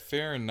 Yeah,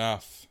 fair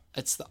enough.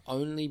 It's the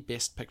only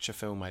Best Picture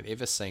film I've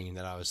ever seen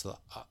that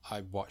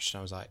I watched and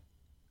I was like,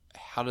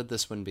 how did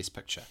this win Best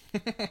Picture?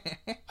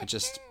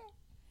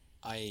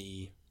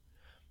 I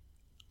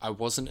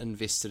wasn't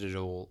invested at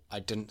all. I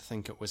didn't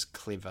think it was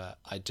clever.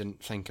 I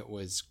didn't think it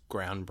was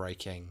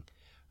groundbreaking.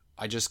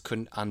 I just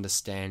couldn't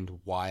understand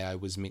why I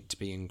was meant to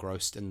be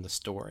engrossed in the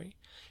story.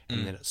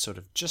 And then it sort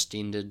of just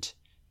ended.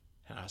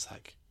 And I was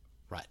like,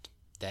 right,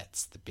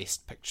 that's the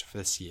Best Picture for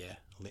this year.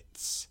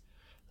 Let's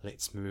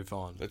move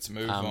on. Let's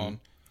move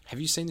on.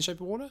 Have you seen The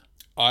Shape of Water?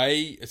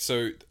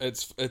 So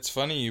it's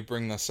funny you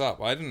bring this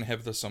up. I didn't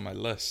have this on my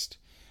list.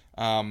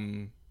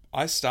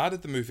 I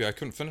started the movie. I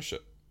couldn't finish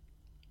it.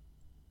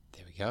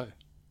 There we go.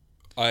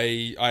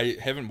 I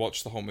haven't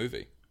watched the whole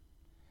movie.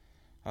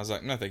 I was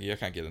like, no, thank you. I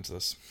can't get into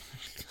this.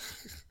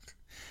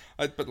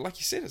 But like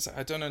you said,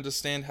 I don't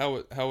understand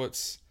how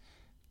it's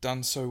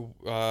done so.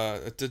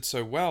 It did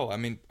so well. I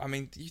mean, I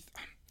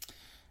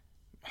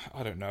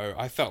don't know.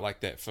 I felt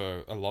like that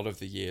for a lot of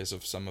the years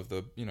of some of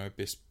the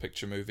best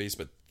picture movies,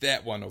 but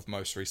that one of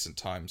most recent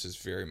times has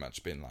very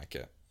much been like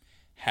a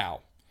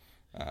how.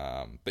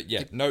 But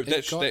yeah,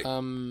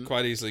 that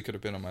quite easily could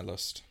have been on my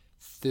list.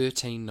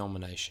 13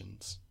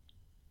 nominations.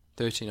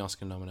 13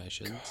 Oscar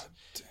nominations.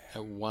 God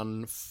damn. It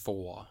won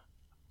 4.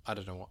 I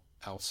don't know what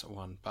else it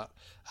won, but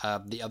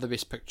the other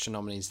Best Picture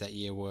nominees that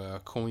year were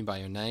Call Me By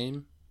Your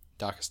Name,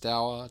 Darkest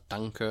Hour,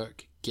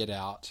 Dunkirk, Get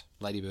Out,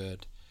 Lady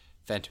Bird,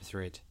 Phantom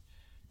Thread,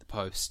 The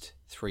Post,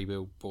 3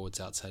 Billboards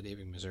Outside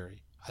Ebbing,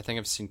 Missouri. I think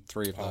I've seen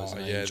 3 of those.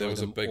 And I enjoyed there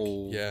was them a big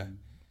all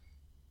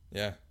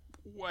yeah,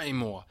 way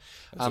more.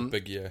 That's a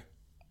big year.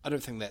 I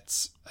don't think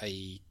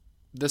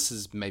this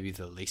is maybe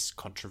the least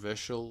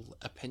controversial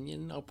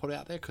opinion I'll put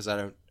out there, because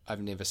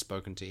I've never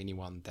spoken to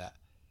anyone that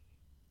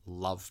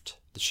loved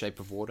The Shape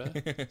of Water,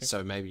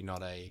 so maybe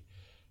not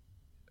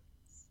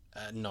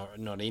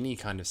not any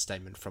kind of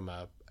statement from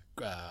a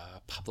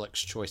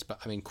public's choice,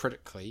 but I mean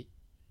critically,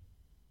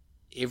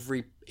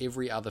 every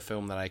other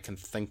film that I can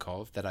think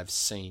of that I've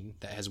seen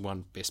that has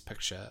won Best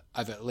Picture,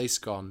 I've at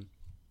least gone,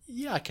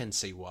 yeah, I can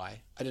see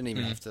why. I didn't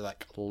even have to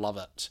love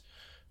it,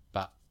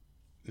 but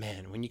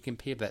man, when you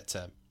compare that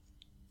to,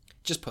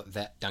 just put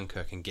that,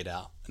 Dunkirk, and Get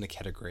Out in a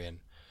category, and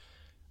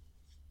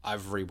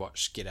I've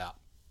rewatched Get Out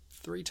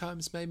 3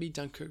 times, maybe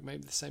Dunkirk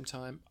maybe the same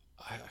time.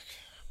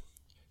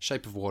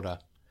 Shape of Water,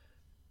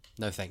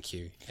 no thank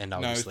you, and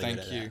I'll just leave it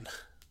at that.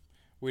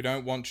 We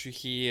don't want you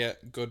here.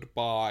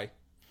 Goodbye.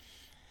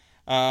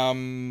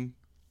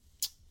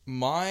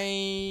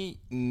 My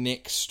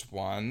next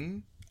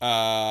one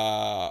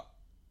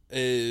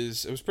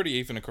it was pretty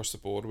even across the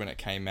board when it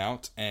came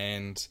out,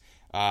 and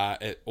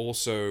it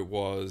also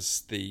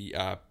was the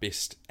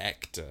Best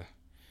Actor.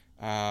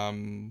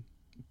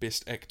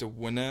 Best Actor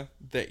winner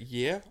that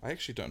year. I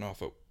actually don't know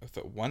if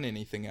it won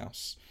anything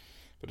else,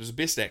 but it was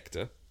Best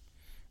Actor.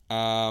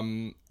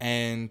 And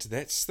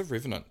that's The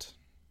Revenant.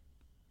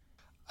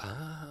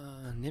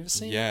 Never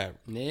seen it.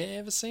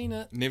 Never seen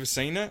it. Never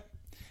seen it?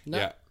 No.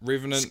 Yeah,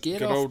 Revenant.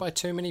 Scared off by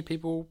too many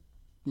people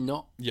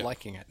not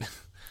liking it.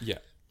 Yeah,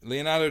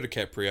 Leonardo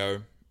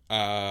DiCaprio.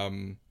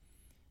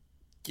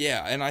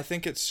 Yeah, and I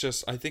think it's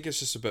just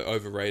a bit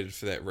overrated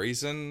for that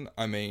reason.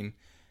 I mean,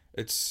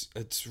 it's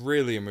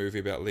really a movie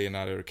about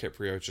Leonardo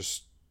DiCaprio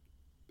just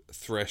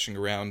thrashing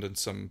around in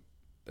some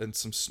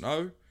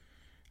snow.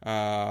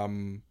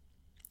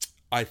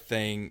 I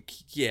think,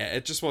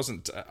 it just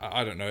wasn't,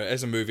 I don't know,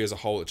 as a movie as a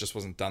whole, it just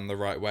wasn't done the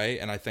right way.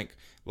 And I think,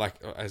 like,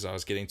 as I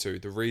was getting to,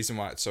 the reason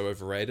why it's so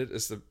overrated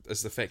is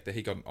the fact that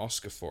he got an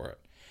Oscar for it.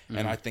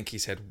 And I think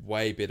he's had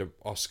way better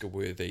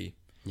Oscar-worthy.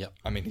 Yep.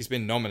 I mean, he's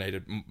been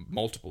nominated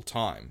multiple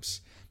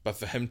times. But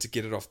for him to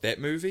get it off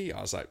that movie,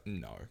 I was like,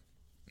 no.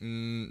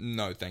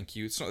 No, thank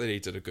you. It's not that he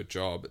did a good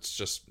job, it's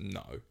just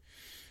no.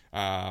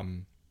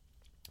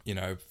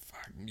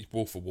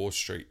 Wolf of Wall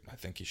Street, I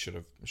think he should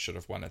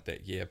have won it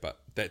that year,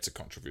 but that's a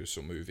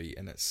controversial movie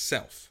in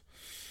itself.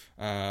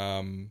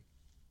 But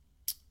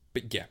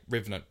yeah,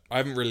 Revenant. I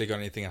haven't really got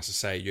anything else to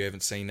say. You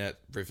haven't seen it.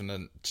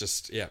 Revenant,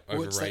 just overrated.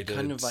 Well, it's that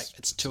kind of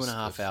it's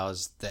 2.5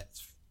 hours.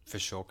 That's for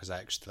sure, because I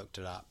actually looked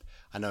it up.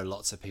 I know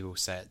lots of people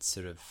say it's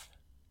sort of,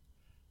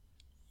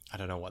 I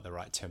don't know what the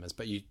right term is,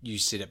 but you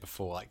said it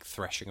before, like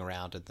thrashing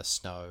around in the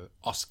snow,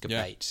 Oscar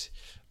bait,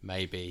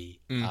 maybe.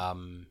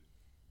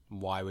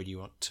 Why would you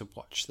want to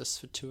watch this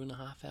for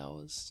 2.5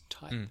 hours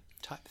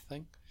type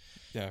thing?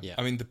 Yeah.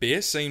 I mean, the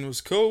bear scene was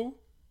cool,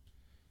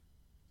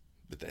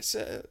 but that's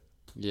it.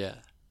 Yeah.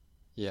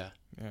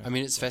 I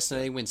mean, it's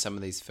fascinating when some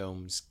of these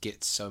films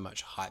get so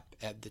much hype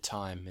at the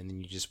time, and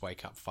then you just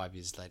wake up 5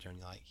 years later and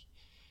you're like,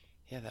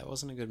 yeah, that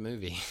wasn't a good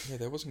movie. Yeah,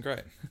 that wasn't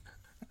great.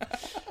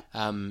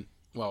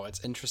 Well,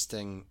 it's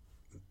interesting.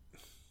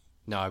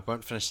 No, I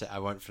won't finish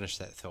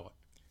that thought.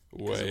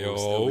 Well,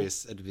 it'll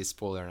be a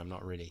spoiler, and I'm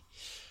not ready.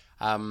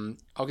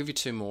 I'll give you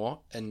 2 more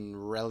in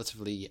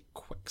relatively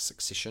quick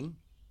succession.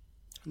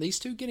 These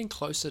 2 getting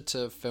closer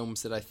to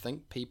films that I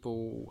think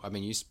people, I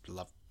mean, you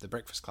love The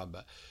Breakfast Club,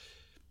 but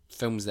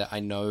films that I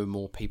know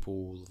more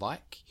people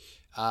like.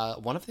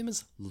 One of them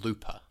is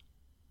Looper.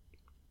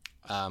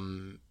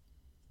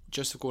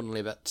 Joseph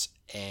Gordon-Levitt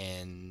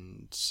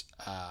and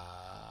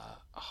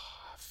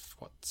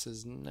what's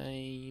his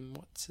name?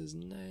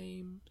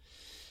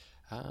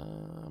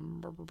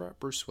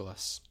 Bruce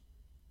Willis,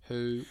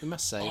 who, we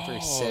must say, very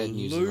sad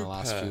news in the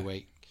last few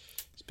weeks.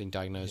 He's been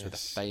diagnosed with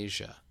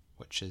aphasia,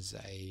 which is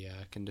a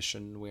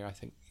condition where I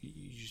think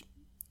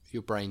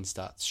your brain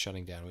starts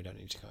shutting down. We don't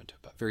need to go into it,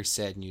 but very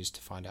sad news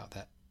to find out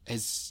that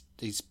he's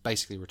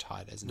basically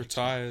retired as an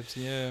actor.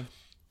 Yeah.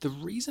 The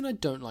reason I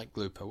don't like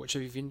Looper, which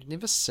if you've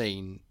never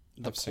seen,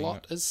 the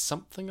plot is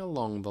something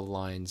along the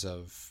lines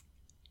of,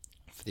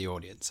 for the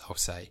audience, I'll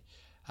say,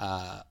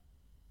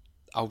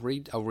 I'll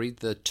read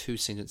the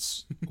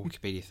 2-sentence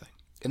Wikipedia thing.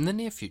 In the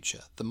near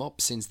future, the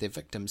mob sends their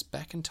victims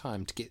back in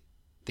time to get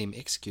them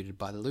executed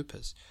by the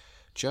loopers.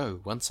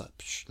 Joe, one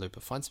such looper,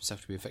 finds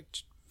himself to be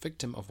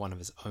victim of one of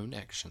his own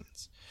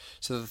actions.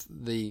 So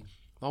the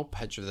whole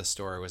pitch of the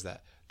story was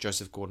that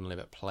Joseph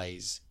Gordon-Levitt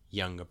plays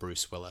younger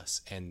Bruce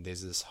Willis, and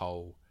there's this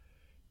whole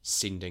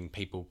sending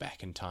people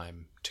back in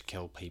time to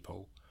kill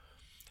people.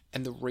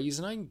 And the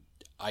reason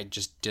I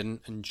just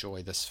didn't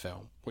enjoy this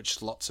film,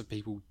 which lots of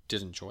people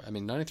did enjoy, I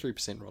mean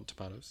 93% Rotten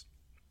Tomatoes,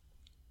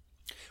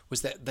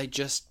 was that they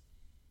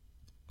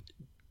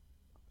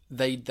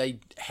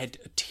had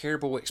a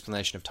terrible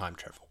explanation of time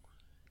travel.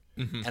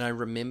 Mm-hmm. And I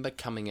remember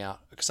coming out,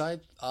 because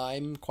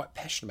I'm quite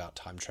passionate about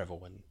time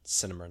travel in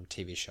cinema and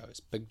TV shows,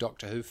 big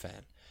Doctor Who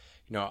fan.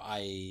 You know,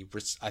 I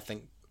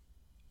think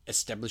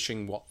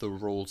establishing what the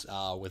rules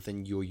are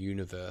within your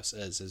universe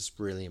is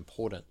really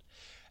important.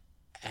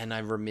 And I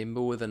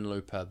remember within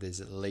Looper, there's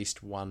at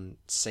least one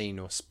scene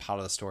or part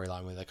of the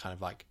storyline where they're kind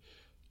of like,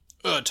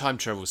 time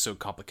travel is so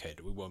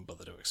complicated, we won't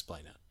bother to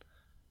explain it.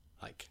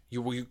 Like,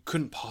 you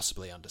couldn't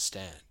possibly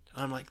understand.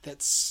 And I'm like,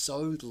 that's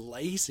so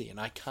lazy, and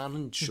I can't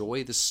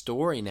enjoy the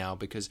story now,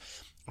 because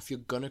if you're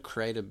going to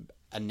create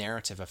a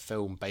narrative, a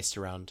film based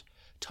around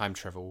time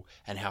travel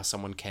and how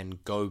someone can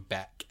go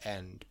back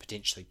and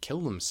potentially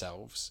kill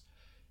themselves,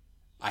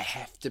 I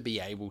have to be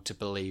able to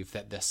believe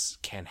that this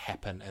can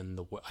happen in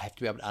the world. I have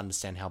to be able to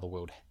understand how the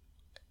world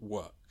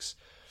works.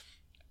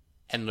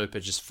 And Looper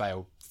just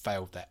failed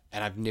that,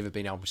 and I've never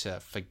been able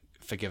to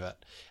forgive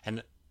it.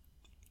 And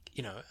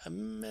you know,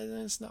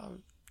 it's not,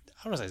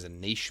 I don't want to say it's a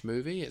niche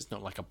movie. It's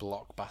not like a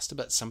blockbuster,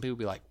 but some people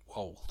be like,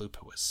 "Whoa,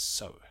 Looper was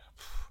so,"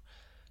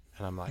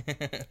 and I'm like,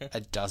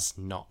 it does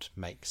not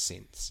make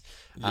sense.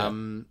 Yeah.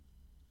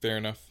 Fair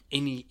enough.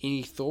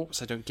 Any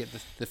thoughts? I don't get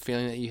the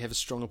feeling that you have a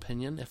strong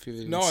opinion. If you've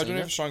even no, seen I don't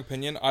have a strong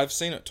opinion. I've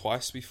seen it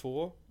twice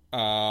before,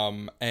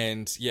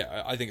 and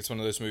yeah, I think it's one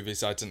of those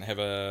movies I didn't have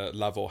a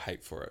love or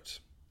hate for it.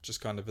 Just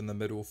kind of in the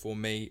middle for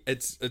me.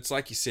 It's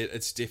like you said,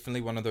 it's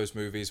definitely one of those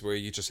movies where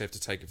you just have to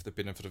take it for the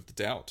benefit of the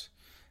doubt.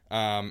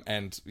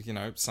 And you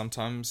know,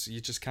 sometimes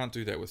you just can't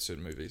do that with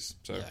certain movies.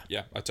 So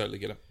yeah, I totally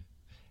get it.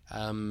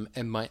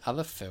 And my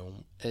other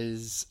film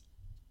is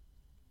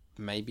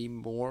maybe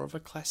more of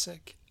a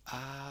classic.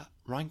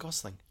 Ryan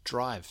Gosling,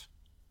 Drive.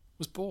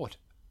 Was bored.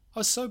 I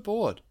was so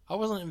bored. I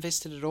wasn't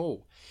invested at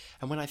all.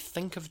 And when I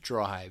think of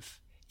Drive,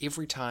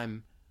 every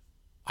time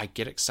I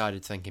get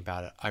excited thinking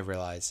about it, I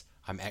realise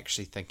I'm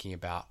actually thinking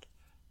about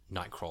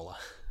Nightcrawler.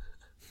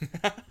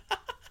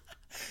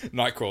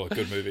 Nightcrawler,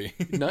 good movie.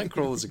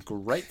 Nightcrawler is a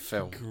great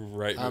film.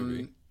 Great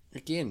movie.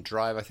 Again,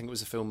 Drive, I think it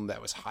was a film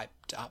that was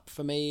hyped up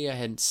for me. I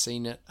hadn't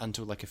seen it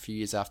until like a few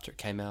years after it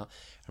came out.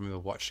 I remember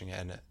watching it,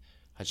 and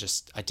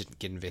I didn't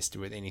get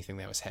invested with anything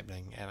that was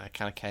happening. And I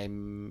kind of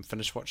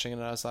finished watching it,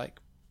 and I was like,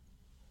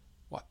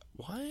 what?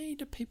 Why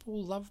do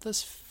people love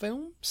this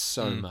film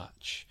so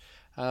much?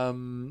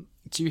 Do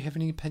you have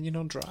any opinion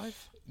on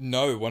Drive?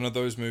 No, one of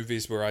those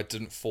movies where I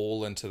didn't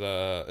fall into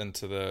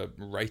the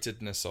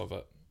ratedness of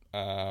it.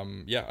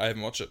 Yeah, I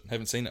haven't watched it,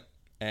 haven't seen it,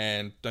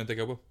 and don't think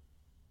I will.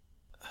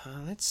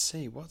 Let's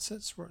see, what's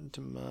its Rotten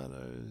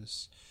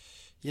Tomatoes?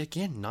 Yeah,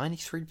 again,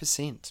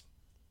 93%.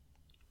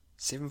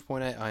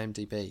 7.8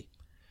 IMDb.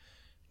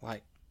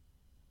 Like,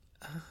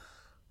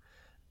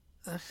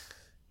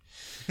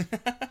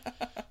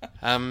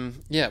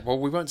 yeah, well,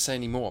 we won't say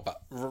any more,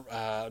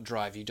 but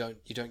Drive, you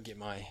don't get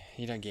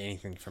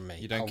anything from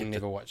me. I'll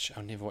never watch you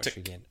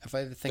again. If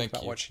I ever think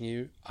about watching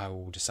you, I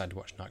will decide to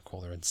watch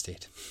Nightcrawler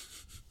instead.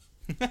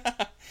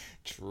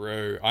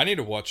 True. I need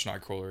to watch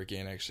Nightcrawler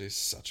again, actually. It's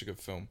such a good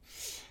film.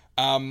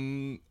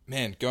 Man,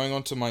 going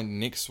on to my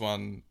next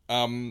one.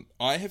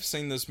 I have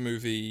seen this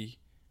movie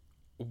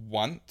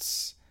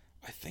once.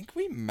 I think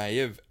we may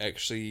have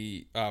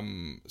actually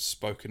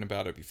spoken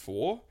about it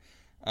before.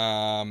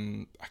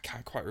 I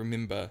can't quite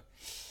remember.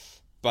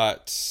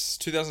 But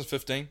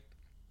 2015.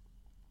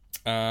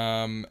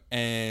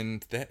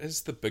 And that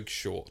is The Big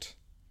Short.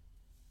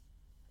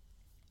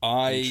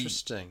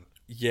 Interesting.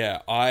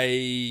 Yeah,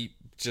 I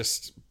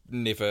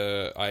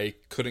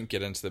couldn't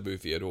get into the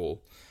movie at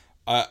all.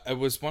 It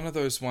was one of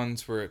those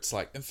ones where it's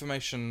like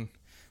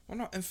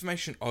not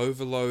information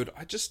overload.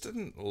 I just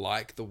didn't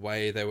like the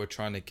way they were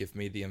trying to give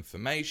me the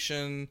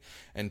information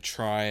and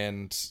try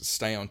and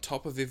stay on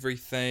top of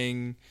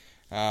everything.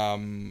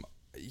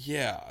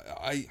 Yeah,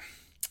 I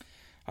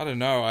don't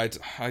know. I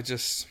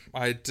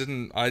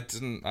didn't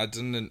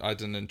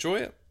enjoy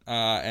it.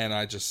 And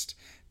I just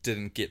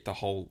didn't get the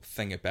whole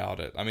thing about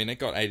it. I mean, it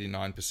got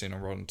 89%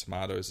 on Rotten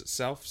Tomatoes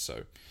itself,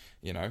 so,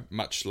 you know,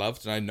 much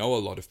loved, and I know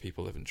a lot of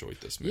people have enjoyed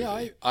this movie.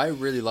 Yeah, I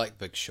really like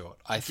Big Short.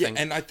 I think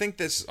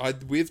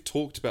we've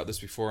talked about this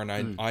before, and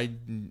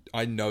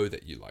I know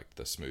that you liked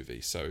this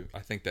movie, so I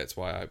think that's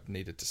why I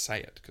needed to say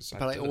it.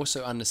 But I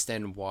also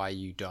understand why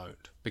you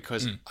don't,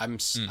 because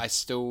I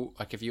still,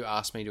 like, if you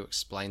ask me to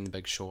explain The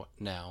Big Short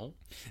now,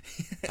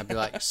 I'd be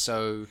like,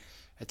 so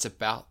it's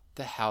about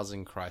the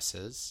housing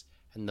crisis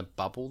and the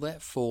bubble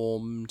that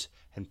formed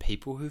and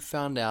people who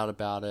found out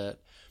about it.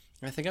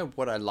 And I think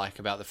what I like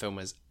about the film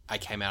is I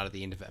came out at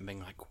the end of it and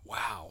being like,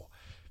 wow,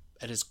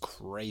 it is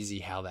crazy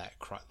how that,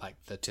 like,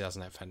 the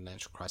 2008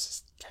 financial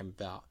crisis came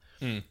about.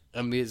 And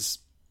there's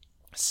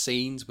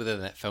scenes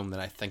within that film that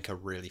I think are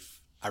really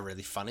are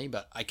really funny,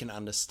 but I can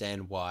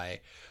understand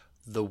why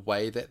the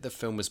way that the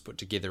film was put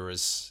together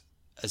is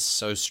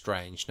so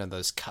strange. You know,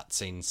 those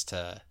cutscenes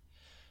to,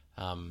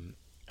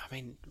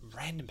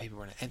 random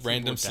people in it. Anthony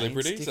Random Bourdain's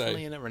celebrities,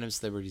 definitely in it. Random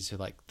celebrities who are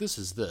like, this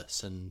is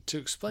this, and to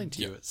explain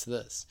to you, it's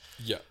this.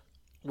 Yeah.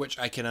 Which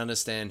I can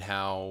understand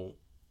how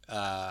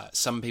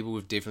some people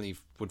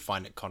would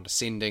find it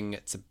condescending.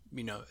 It's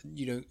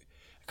it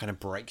kind of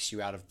breaks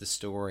you out of the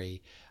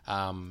story.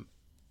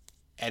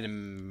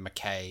 Adam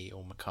McKay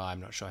or Mackay, I'm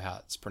not sure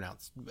how it's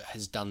pronounced,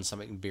 has done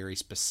something very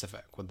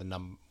specific with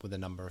a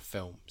number of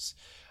films.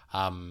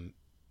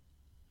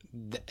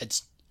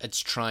 It's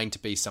trying to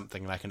be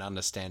something, and I can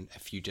understand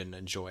if you didn't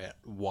enjoy it,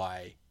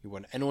 why you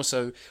wouldn't. And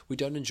also, we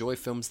don't enjoy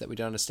films that we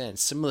don't understand.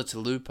 Similar to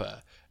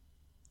Looper,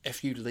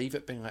 if you leave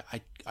it being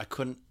like, I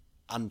couldn't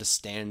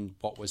understand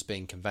what was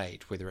being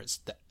conveyed, whether it's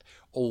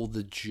all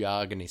the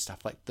jargony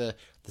stuff, like the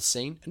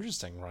scene.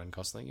 Interesting, Ryan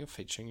Gosling, you're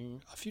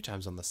featuring a few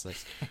times on this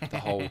list. The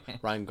whole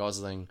Ryan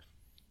Gosling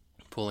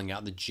pulling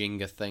out the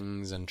Jenga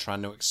things and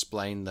trying to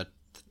explain the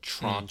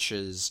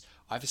tranches.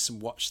 I've just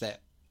watched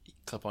that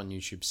clip on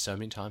YouTube so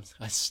many times.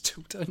 I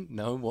still don't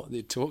know what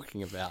they're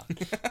talking about.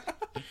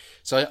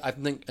 So I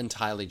think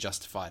entirely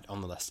justified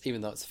on the list,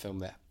 even though it's a film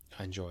that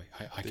I enjoy.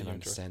 I can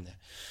understand that.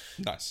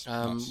 Nice.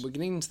 We're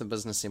getting into the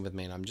business end with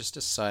me, and I'm just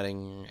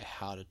deciding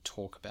how to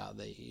talk about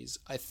these.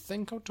 I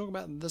think I'll talk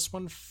about this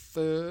one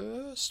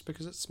first,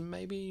 because it's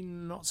maybe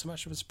not so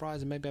much of a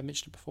surprise, and maybe I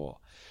mentioned it before.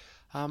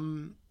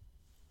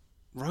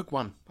 Rogue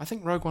One. I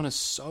think Rogue One is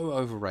so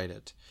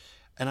overrated.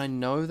 And I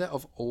know that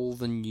of all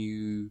the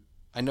new...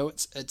 I know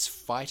it's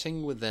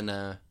fighting within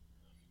a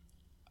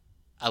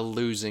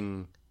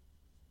losing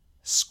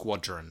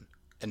squadron,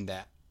 in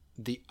that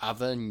the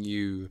other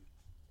new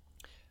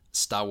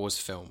Star Wars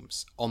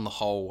films, on the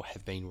whole,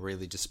 have been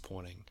really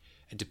disappointing.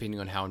 And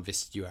depending on how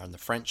invested you are in the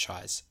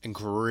franchise,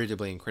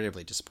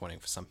 incredibly disappointing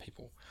for some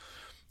people.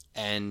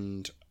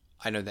 And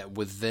I know that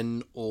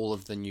within all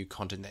of the new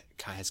content that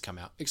has come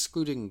out,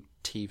 excluding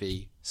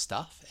TV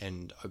stuff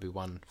and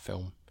Obi-Wan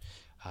film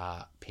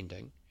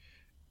pending.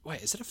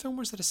 Wait, is it a film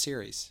or is it a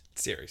series?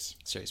 Series.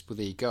 Well,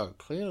 there you go.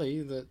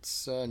 Clearly,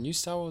 that's new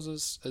Star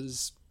Wars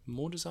is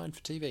more designed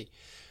for TV.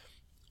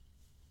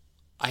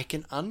 I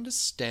can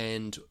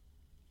understand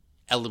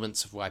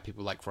elements of why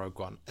people like Rogue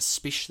One,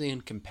 especially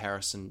in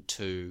comparison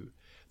to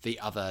the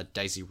other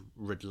Daisy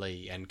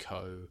Ridley and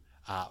co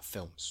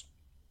films.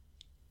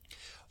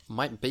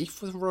 My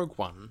beef with Rogue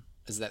One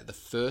is that the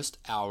first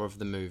hour of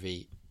the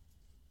movie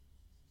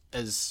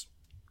is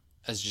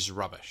just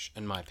rubbish,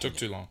 in my opinion. Took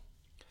too long.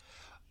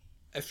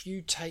 If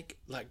you take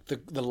like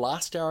the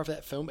last hour of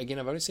that film, again,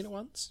 I've only seen it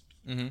once.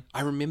 Mm-hmm.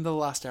 I remember the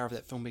last hour of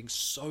that film being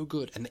so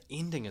good, and the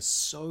ending is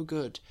so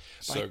good.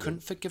 But I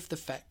couldn't forgive the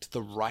fact,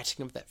 the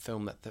writing of that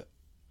film, that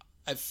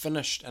I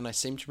finished, and I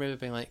seem to remember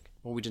being like,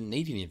 well, we didn't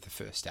need any of the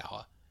first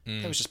hour.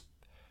 That was just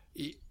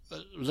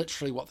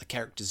literally what the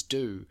characters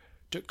do.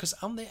 Because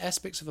aren't there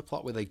aspects of the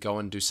plot where they go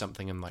and do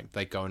something, and like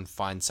they go and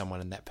find someone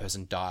and that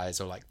person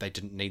dies, or like they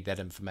didn't need that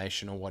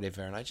information or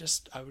whatever? And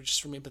I would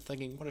just remember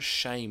thinking, what a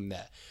shame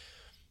that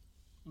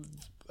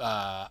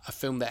a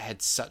film that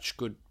had such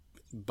good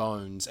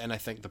bones, and I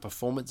think the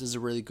performances are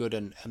really good,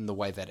 and the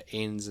way that it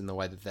ends and the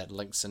way that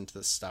links into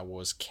the Star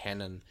Wars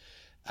canon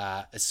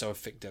is so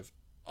effective.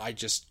 I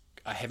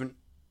haven't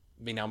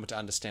been able to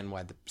understand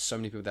why so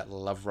many people that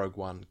love Rogue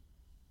One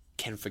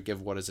can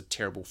forgive what is a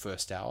terrible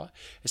first hour,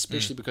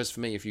 especially because for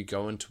me, if you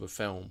go into a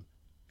film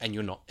and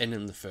you're not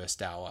in the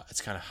first hour,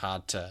 it's kind of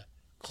hard to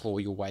claw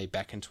your way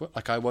back into it.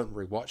 Like, I won't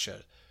rewatch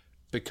it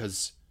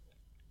because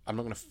I'm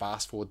not going to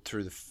fast forward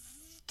through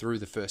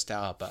the first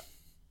hour, but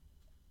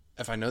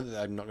if I know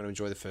that I'm not going to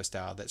enjoy the first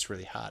hour, that's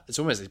really hard. It's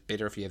almost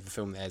better if you have a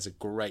film that has a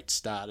great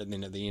start and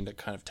then at the end it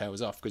kind of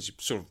tails off, because you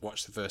sort of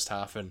watch the first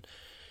half and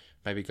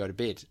maybe go to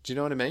bed. Do you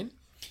know what I mean?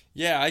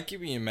 Yeah, I get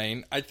what you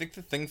mean. I think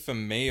the thing for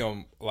me,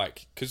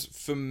 because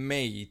for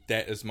me,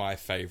 that is my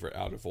favourite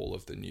out of all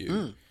of the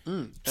new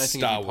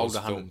Star Wars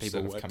films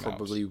people, that have come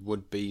probably out.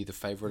 Would be the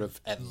favourite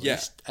of at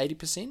least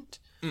 80%.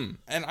 And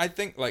I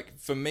think, like,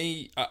 for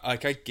me, I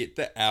get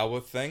the hour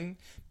thing,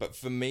 but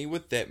for me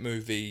with that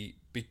movie,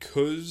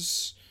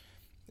 because,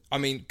 I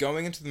mean,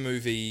 going into the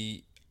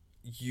movie,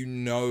 you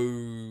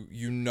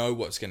know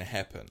what's going to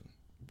happen.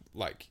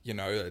 Like, you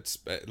know, it's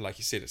like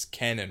you said, it's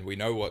canon. We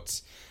know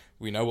what's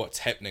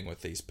happening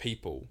with these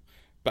people.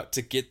 But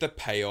to get the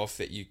payoff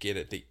that you get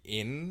at the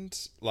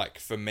end, like,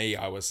 for me,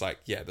 I was like,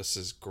 yeah, this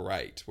is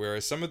great.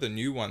 Whereas some of the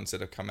new ones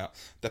that have come out,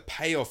 the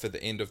payoff at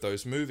the end of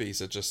those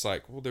movies are just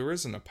like, well, there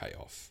isn't a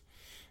payoff.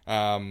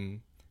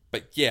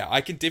 But yeah, I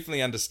can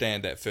definitely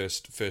understand that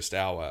first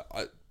hour.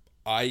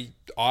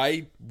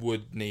 I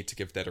would need to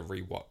give that a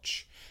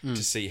rewatch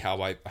to see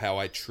how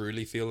I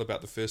truly feel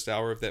about the first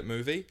hour of that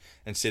movie,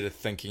 instead of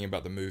thinking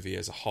about the movie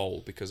as a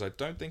whole, because I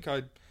don't think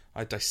I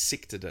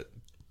dissected it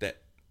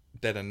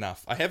that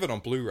enough. I have it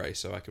on Blu-ray,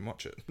 so I can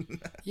watch it.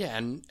 Yeah,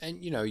 and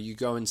you know, you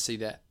go and see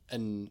that,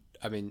 and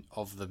I mean,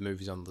 of the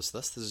movies on this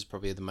list, this is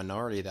probably the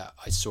minority that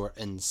I saw it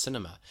in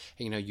cinema.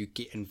 And, you know, you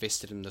get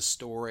invested in the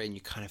story, and you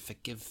kind of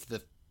forgive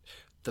the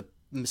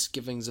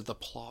misgivings of the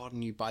plot,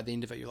 and you by the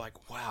end of it you're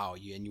like, wow,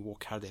 and you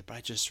walk out of there. But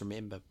I just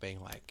remember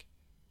being like,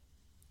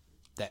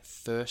 that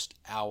first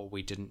hour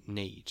we didn't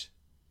need.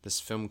 This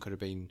film could have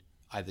been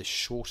either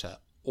shorter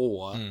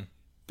or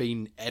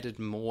been added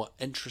more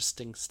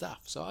interesting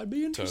stuff. So I'd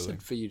be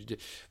interested for you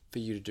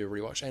to do a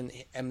rewatch.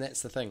 And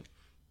that's the thing,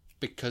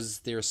 because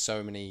there are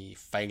so many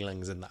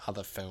failings in the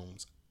other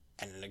films,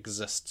 and it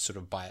exists sort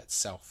of by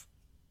itself.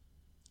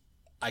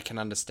 I can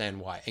understand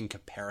why, in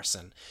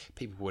comparison,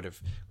 people would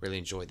have really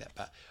enjoyed that.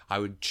 But I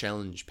would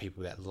challenge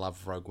people that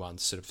love Rogue One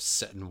to sort of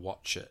sit and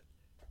watch it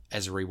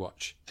as a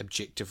rewatch,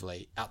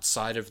 objectively,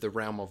 outside of the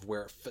realm of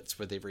where it fits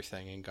with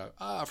everything, and go,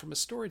 from a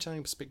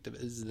storytelling perspective,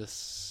 is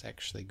this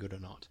actually good or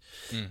not?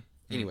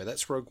 Anyway,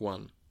 that's Rogue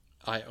One.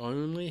 I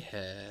only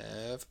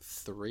have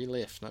 3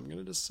 left, and I'm going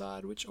to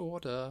decide which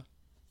order.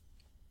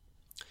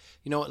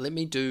 You know what? Let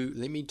me do.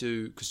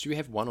 Because do you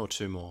have 1 or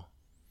 2 more?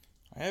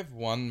 I have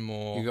 1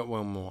 more. You got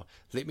 1 more.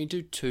 Let me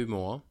do 2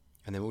 more,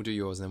 and then we'll do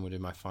yours, and then we'll do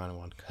my final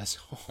one. Because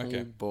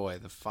boy,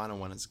 the final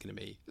one is going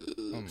to be. Oh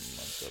my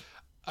god.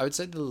 I would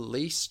say the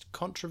lesser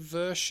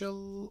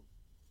controversial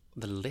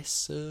of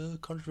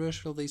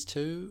these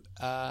two.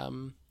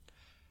 Baz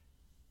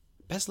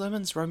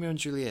Luhrmann's Romeo and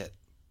Juliet.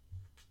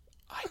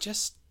 I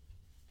just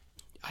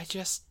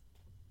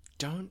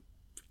don't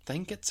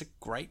think it's a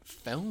great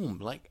film.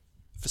 Like,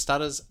 for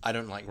starters, I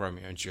don't like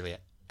Romeo and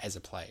Juliet as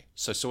a play.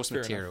 So source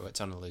material,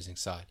 it's on the losing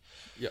side.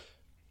 Yep.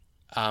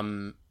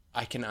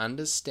 I can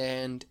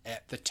understand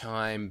at the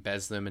time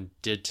Baz Luhrmann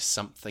did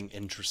something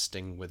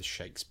interesting with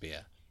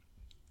Shakespeare.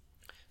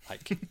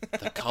 Like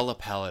the colour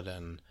palette,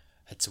 and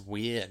it's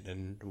weird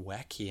and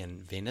wacky, and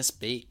Venice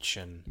Beach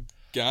and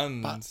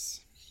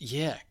guns.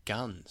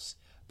 Guns.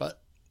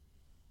 But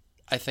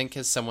I think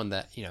as someone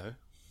that,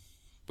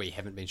 we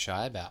haven't been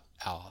shy about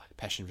our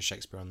passion for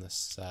Shakespeare on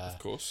this. Of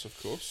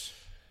course.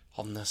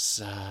 On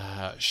this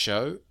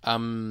show,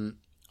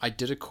 I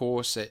did a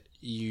course at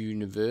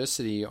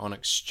university on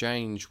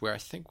exchange where I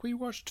think we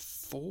watched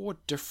 4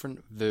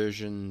 different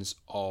versions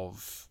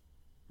of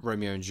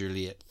Romeo and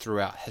Juliet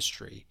throughout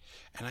history,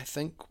 and I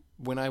think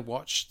when I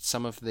watched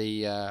some of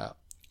the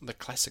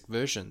classic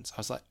versions, I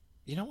was like,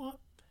 you know what,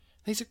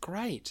 these are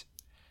great.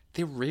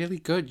 They're really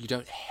good. You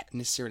don't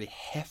necessarily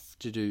have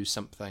to do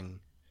something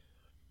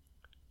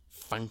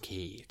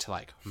funky to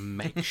like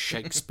make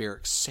Shakespeare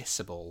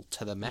accessible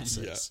to the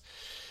masses.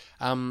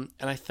 And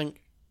I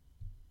think,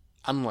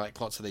 unlike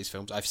lots of these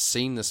films, I've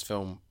seen this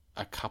film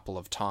a couple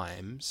of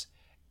times,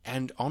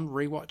 and on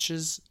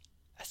rewatches,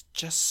 it's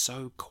just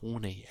so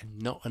corny and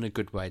not in a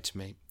good way to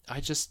me.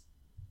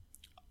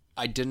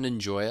 I didn't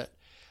enjoy it.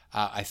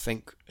 I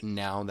think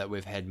now that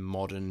we've had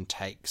modern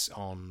takes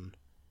on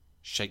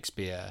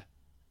Shakespeare,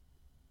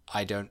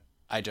 I don't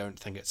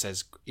think it's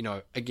as,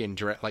 again,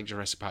 like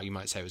Jurassic Park, you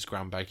might say it was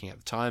groundbreaking at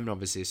the time, and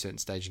obviously a certain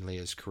stage in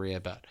Leo's career,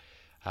 but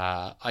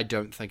I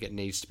don't think it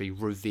needs to be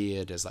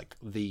revered as like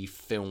the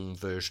film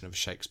version of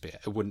Shakespeare.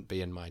 It wouldn't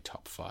be in my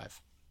top 5.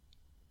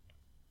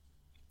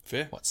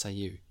 Fair. What say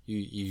you?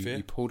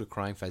 You pulled a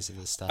crying face at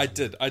the start. I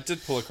did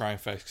pull a crying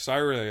face because I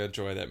really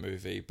enjoy that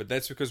movie, but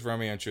that's because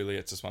Romeo and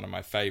Juliet is one of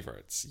my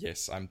favorites.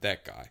 Yes, I'm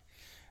that guy.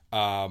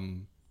 I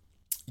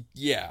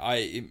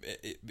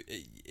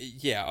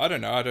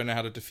don't know. I don't know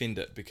how to defend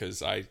it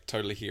because I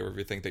totally hear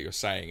everything that you're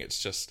saying.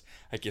 It's just,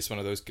 I guess, one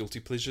of those guilty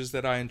pleasures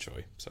that I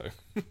enjoy. So,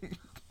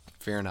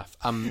 fair enough.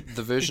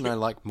 The version I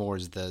like more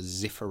is the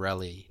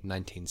Zeffirelli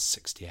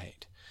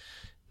 1968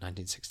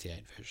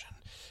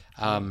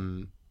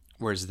 version.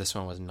 Whereas this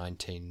one was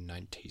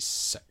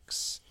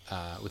 1996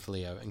 with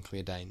Leo and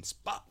Claire Danes.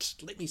 But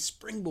let me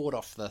springboard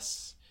off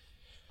this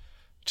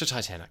to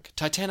Titanic.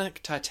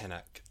 Titanic.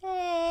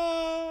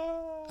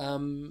 Not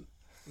a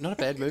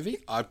bad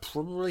movie. I'd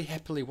probably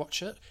happily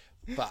watch it,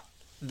 but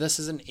this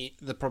isn't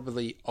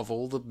probably of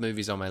all the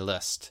movies on my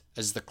list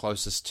is the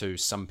closest to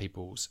some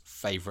people's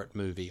favorite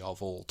movie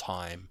of all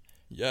time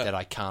that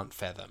I can't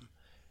fathom.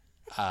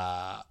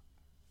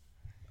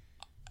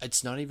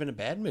 It's not even a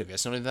bad movie.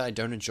 It's not even that I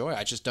don't enjoy it.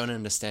 I just don't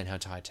understand how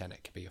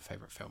Titanic can be your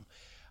favorite film.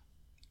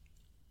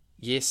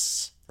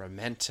 Yes,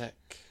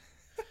 romantic.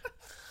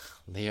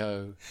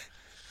 Leo.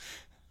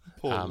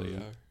 Poor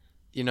Leo.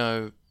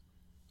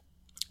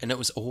 And it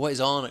was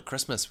always on at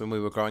Christmas when we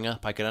were growing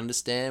up. I could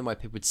understand why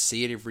people would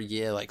see it every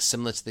year, like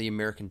similar to the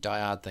American Die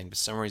Hard thing. For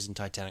some reason,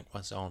 Titanic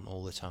was on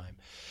all the time.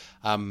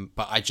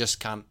 But I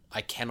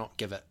cannot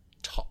give it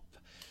top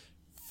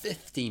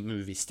 50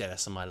 movie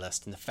status on my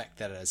list, and the fact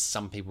that it is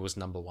some people's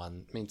number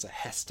 1 means it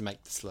has to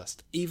make this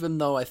list, even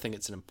though I think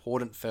it's an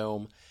important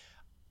film,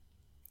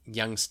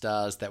 young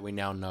stars that we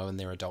now know in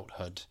their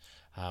adulthood,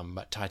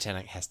 but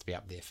Titanic has to be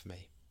up there for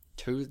me.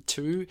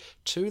 Two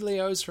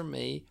Leos from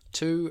me,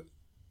 2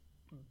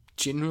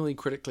 generally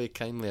critically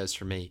acclaimed Leos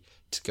from me,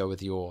 to go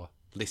with your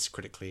less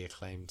critically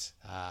acclaimed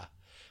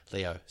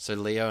Leo. So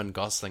Leo and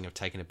Gosling have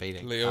taken a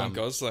beating. Leo and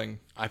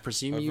Gosling. I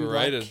presume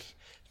Overrated. You like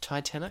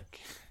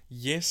Titanic?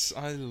 Yes,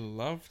 I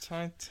love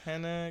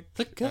Titanic.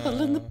 The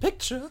girl in the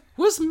picture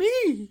was me.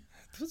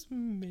 It was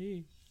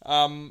me.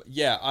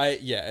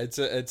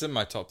 It's in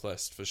my top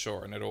list for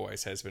sure, and it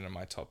always has been in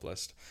my top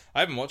list. I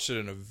haven't watched it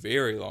in a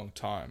very long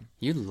time.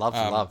 You love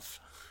love.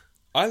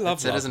 I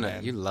love That's love, it, isn't man.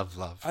 it? You love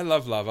love. I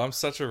love love. I'm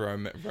such a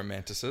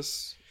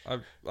romanticist. I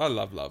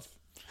love love.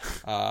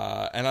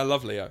 And I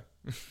love Leo.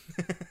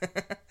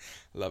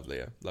 Love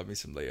Leo. Love me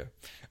some Leo.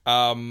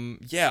 I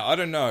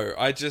don't know.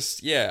 I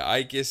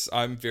guess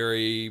I'm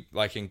very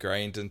like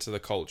ingrained into the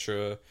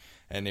culture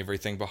and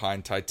everything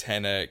behind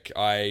Titanic.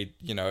 I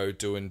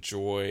do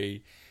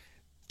enjoy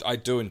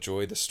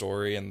the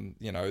story and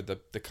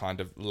the kind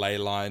of ley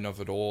line of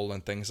it all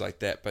and things like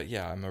that. But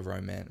yeah, I'm a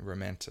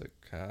romantic,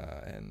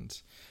 and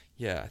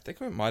yeah, I think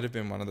it might have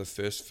been one of the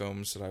first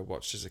films that I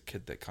watched as a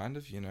kid that kind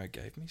of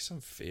gave me some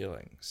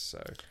feelings.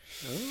 So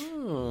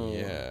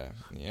yeah,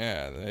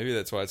 maybe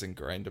that's why it's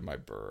ingrained in my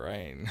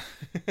brain.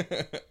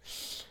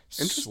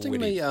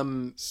 Interestingly,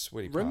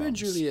 sweaty Romeo and palms.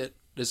 Juliet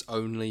is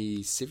only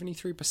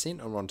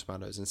 73% on Rotten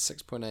Tomatoes and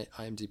 6.8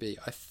 IMDb.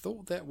 I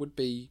thought that would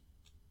be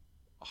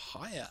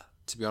higher,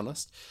 to be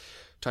honest.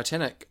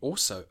 Titanic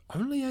also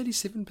only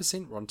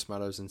 87% Rotten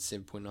Tomatoes and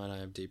 7.9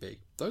 IMDb.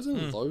 Those are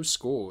low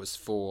scores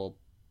for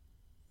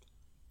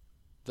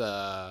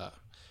I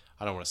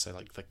don't want to say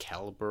like the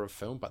caliber of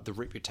film, but the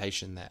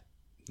reputation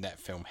that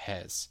film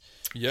has.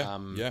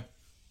 Yeah.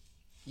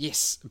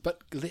 Yes,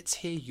 but let's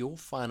hear your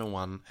final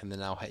one, and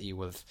then I'll hit you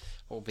with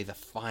what will be the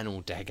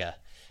final dagger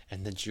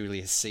in the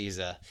Julius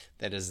Caesar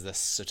that is this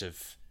sort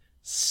of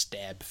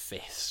stab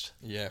fest.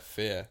 Yeah,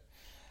 fair.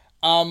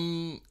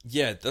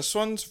 This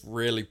one's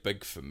really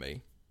big for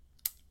me.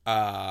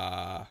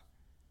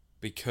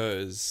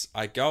 Because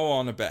I go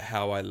on about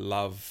how I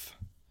love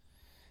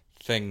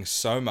things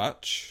so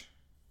much,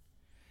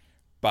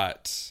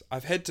 but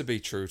I've had to be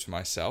true to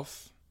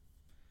myself.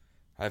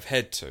 I've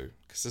had to,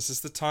 because this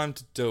is the time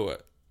to do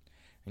it.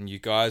 And you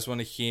guys want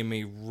to hear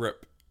me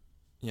rip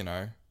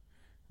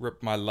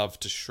my love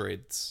to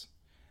shreds.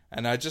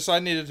 And I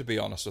needed to be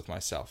honest with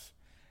myself.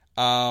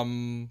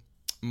 My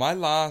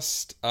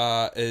last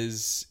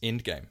is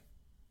Endgame.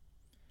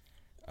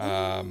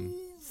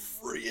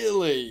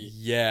 Really?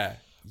 Yeah.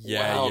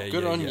 Wow,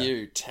 good on yeah.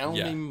 you. Tell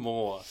me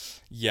more.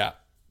 Yeah.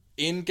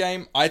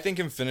 Endgame, I think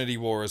Infinity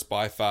War is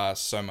by far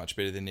so much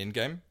better than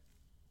Endgame.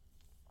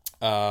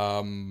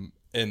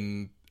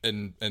 In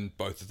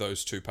both of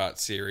those two-part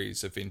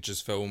series,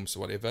 Avengers films,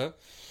 whatever.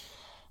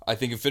 I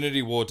think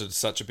Infinity War did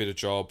such a better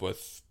job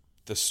with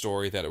the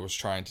story that it was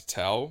trying to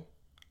tell.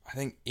 I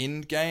think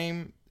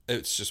Endgame,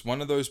 it's just one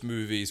of those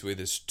movies where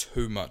there's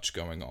too much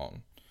going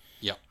on.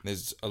 Yeah.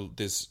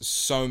 There's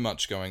so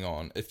much going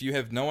on. If you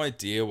have no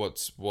idea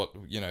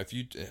if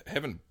you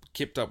haven't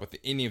kept up with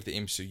any of the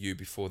MCU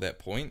before that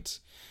point,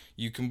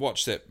 you can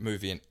watch that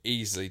movie and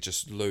easily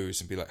just lose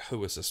and be like,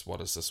 who is this? What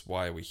is this?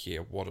 Why are we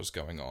here? What is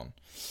going on?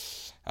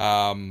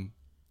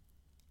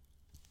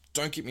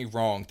 Don't get me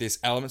wrong, there's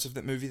elements of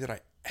that movie that I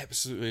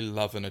absolutely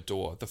love and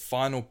adore. The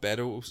final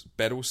battle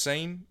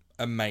scene,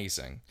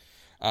 amazing.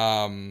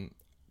 Some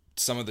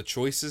of the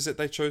choices that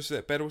they chose for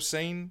that battle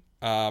scene,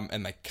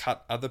 and they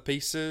cut other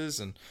pieces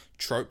and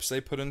tropes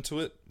they put into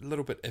it, a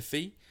little bit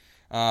iffy.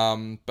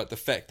 But the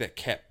fact that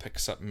Cap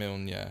picks up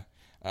Mjolnir,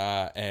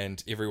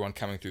 and everyone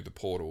coming through the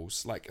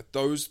portals, like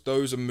those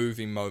are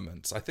movie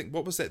moments. I think,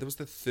 what was that? There was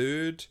the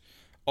third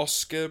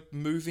Oscar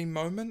movie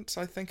moment,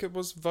 I think it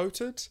was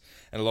voted,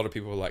 and a lot of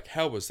people were like,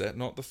 how was that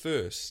not the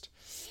first?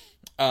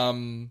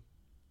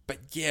 But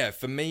yeah,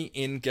 for me,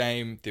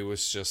 Endgame, there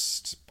was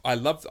just, I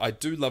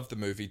do love the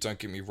movie, don't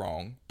get me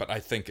wrong, but I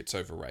think it's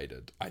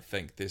overrated. I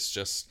think there's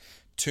just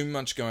too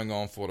much going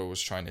on for what it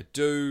was trying to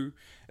do.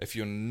 If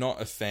you're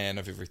not a fan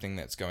of everything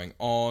that's going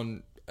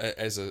on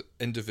as an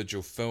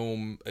individual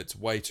film, it's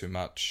way too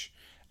much.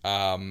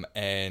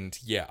 And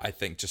yeah, I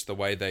think just the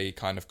way they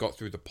kind of got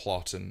through the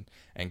plot and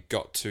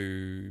got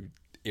to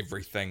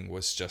everything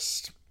was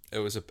just, it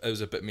was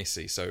a bit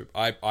messy. So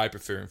I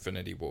prefer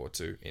Infinity War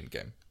to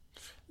Endgame.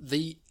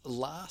 The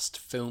last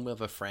film of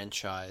a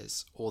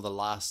franchise or the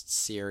last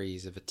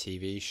series of a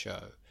TV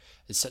show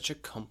is such a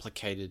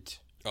complicated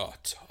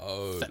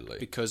totally thing,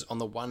 because on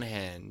the one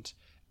hand,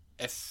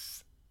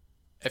 if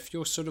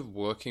you're sort of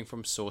working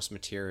from source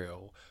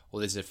material,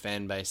 or there's a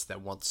fan base that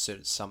wants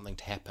something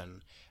to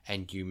happen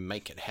and you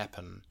make it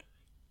happen,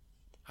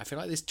 I feel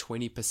like there's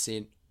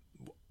 20%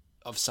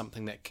 of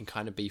something that can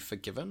kind of be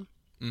forgiven,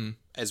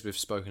 as we've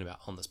spoken about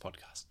on this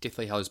podcast.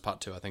 Deathly Hallows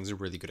Part 2, I think, is a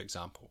really good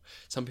example.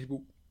 Some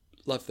people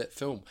love that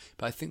film,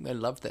 but I think they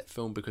love that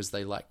film because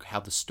they like how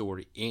the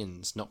story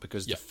ends, not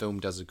because the film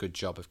does a good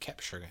job of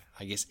capturing it.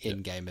 I guess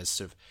Endgame is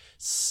sort of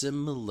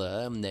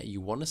similar in that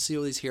you want to see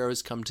all these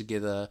heroes come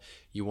together.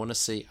 You want to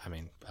see, I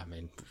mean,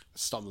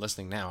 stop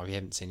listening now if you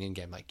haven't seen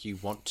Endgame. Like, you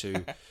want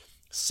to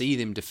see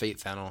them defeat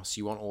Thanos.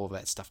 You want all of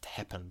that stuff to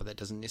happen, but that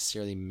doesn't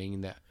necessarily mean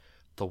that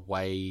the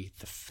way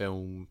the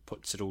film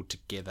puts it all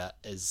together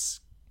is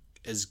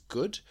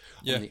good.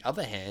 Yeah. On the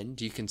other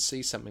hand, you can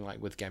see something like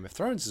with Game of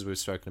Thrones, as we've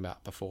spoken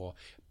about before,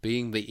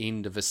 being the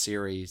end of a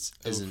series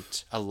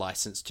isn't a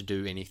license to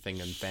do anything,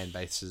 and fan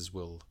bases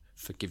will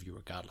forgive you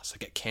regardless.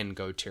 Like, it can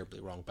go terribly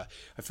wrong, but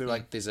I feel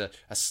like there's a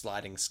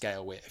sliding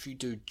scale where if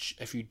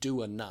you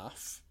do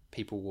enough,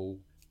 people will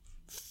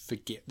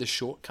forget the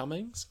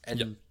shortcomings.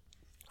 And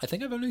I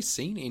think I've only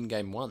seen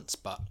Endgame once,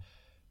 but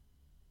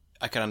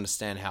I can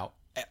understand how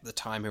at the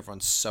time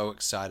everyone's so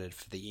excited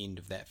for the end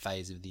of that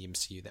phase of the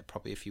MCU that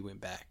probably if you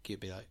went back, you'd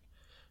be like,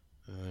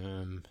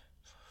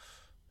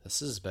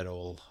 this is a bit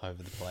all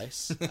over the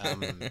place.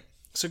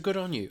 So good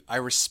on you. I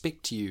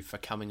respect you for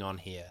coming on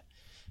here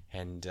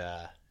and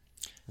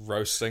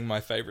roasting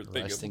my favorite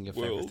thing roasting in your the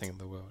world. favorite thing in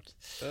the world.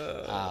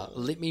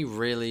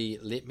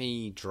 Let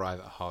me drive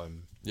it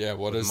home. Yeah,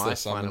 what is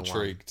this? I'm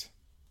intrigued.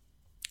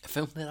 A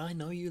film that I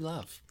know you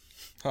love.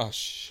 Oh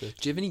shit!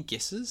 Do you have any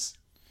guesses?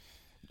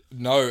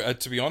 No,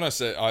 to be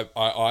honest,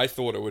 I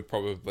thought it would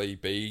probably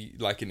be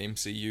like an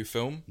MCU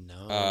film.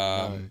 No,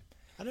 no.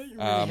 I don't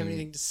really have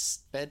anything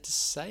bad to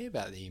say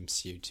about the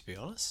MCU, to be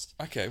honest.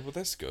 Okay, well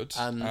that's good.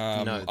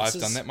 No, I've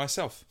done that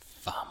myself.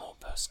 Far more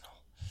personal.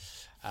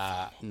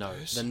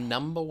 The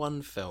number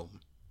one film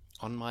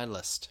on my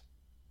list,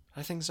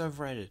 I think, is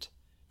Overrated.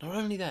 Not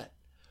only that,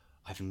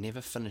 I've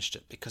never finished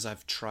it because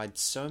I've tried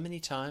so many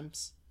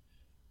times.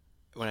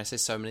 When I say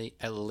so many,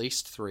 at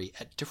least 3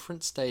 at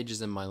different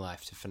stages in my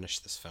life to finish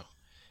this film.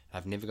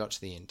 I've never got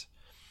to the end.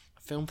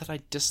 A film that I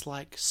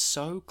dislike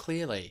so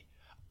clearly.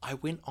 I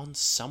went on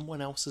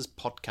someone else's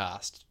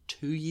podcast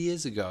 2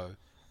 years ago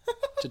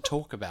to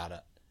talk about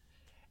it.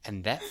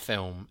 And that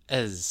film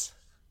is,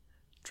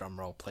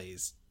 drumroll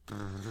please, The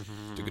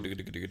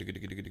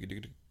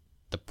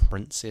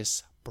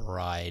Princess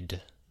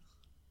Bride.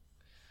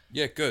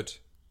 Yeah, good.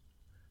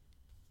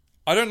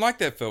 I don't like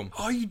that film.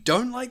 Oh, you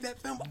don't like that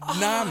film?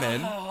 Nah,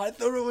 man. I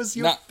thought it was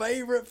your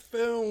favourite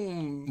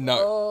film.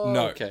 No.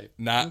 Okay.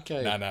 Nah.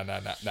 Okay. Nah.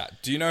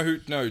 Do you know who?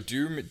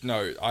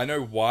 No. I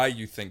know why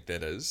you think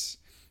that is.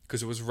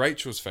 Because it was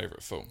Rachel's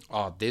favourite film.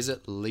 Oh, there's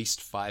at least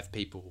 5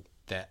 people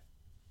that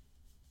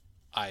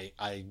I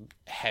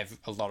have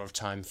a lot of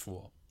time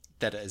for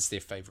that it is their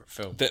favourite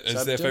film. That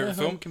is their favourite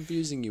film? I'm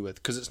confusing you with,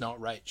 because it's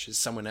not Rach, it's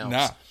someone else.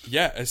 Nah.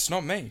 Yeah, it's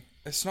not me.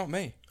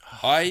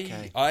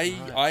 Okay.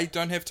 I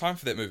don't have time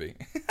for that movie.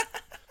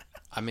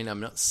 I mean,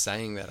 I'm not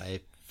saying that I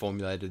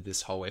formulated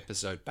this whole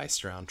episode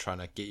based around trying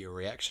to get your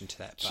reaction to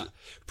that, but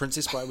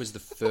Princess Bride was the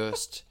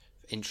first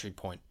entry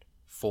point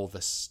for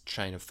this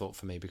chain of thought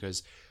for me,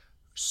 because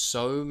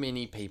so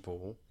many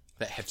people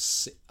that have...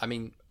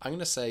 I'm going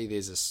to say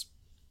there's this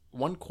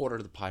 1/4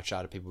 of the pie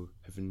chart of people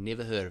who've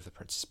never heard of The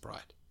Princess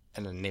Bride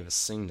and have never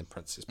seen The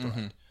Princess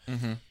Bride.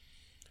 Mm-hmm.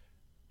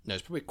 No,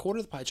 it's probably 1/4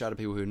 of the pie chart of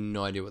people who have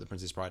no idea what The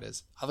Princess Bride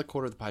is. Other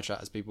 1/4 of the pie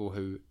chart is people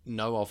who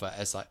know of it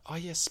as like, oh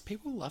yes,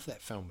 people love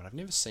that film, but I've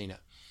never seen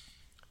it.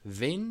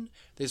 Then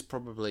there's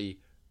probably...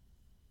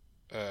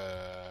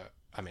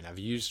 I've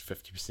used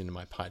 50% of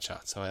my pie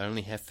chart, so I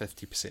only have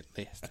 50%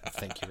 left.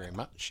 Thank you very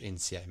much,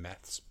 NCA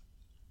Maths.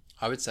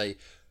 I would say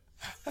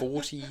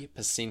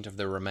 40% of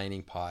the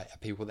remaining pie are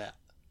people that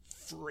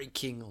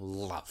freaking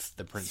love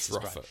The Princess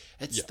Bride.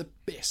 It's the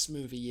best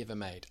movie ever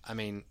made. I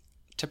mean,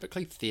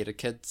 typically theatre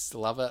kids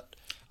love it.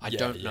 I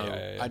don't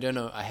know. I don't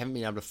know. I haven't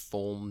been able to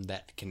form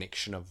that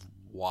connection of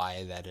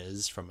why that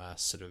is from a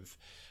sort of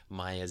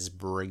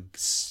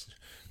Myers-Briggs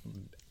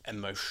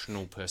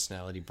emotional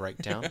personality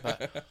breakdown.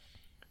 But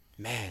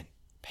man,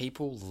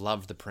 people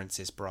love The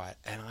Princess Bride,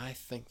 and I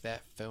think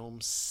that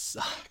film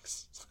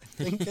sucks. I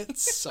think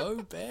it's so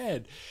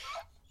bad.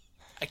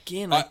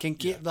 Again, I can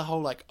get the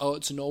whole like, oh,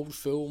 it's an old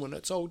film and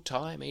it's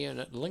old-timey and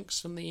it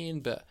links from the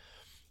end, but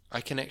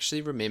I can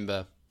actually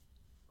remember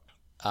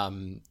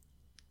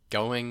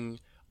going...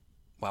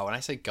 Well, when I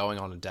say going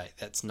on a date,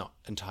 that's not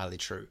entirely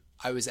true.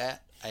 I was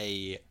at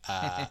a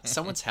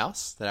someone's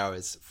house that I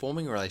was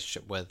forming a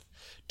relationship with,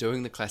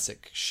 doing the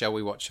classic, shall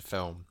we watch a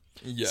film?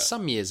 Yeah.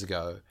 Some years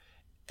ago.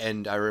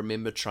 And I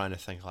remember trying to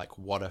think, like,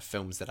 what are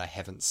films that I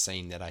haven't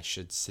seen that I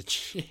should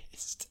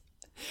suggest?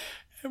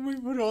 And we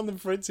put on The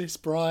Princess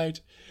Bride.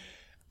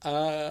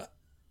 And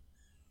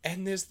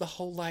there's the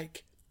whole,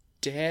 like,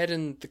 dad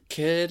and the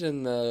kid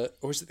and or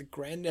is it the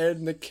granddad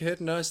and the kid?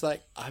 And I was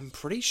like, I'm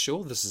pretty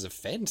sure this is a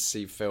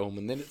fantasy film.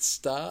 And then it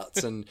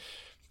starts, and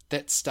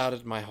that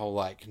started my whole,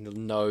 like,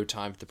 no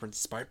time for The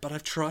Princess Bride. But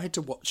I've tried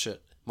to watch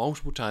it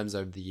multiple times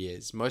over the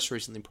years. Most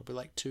recently, probably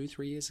like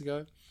 2-3 years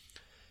ago.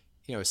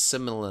 You know,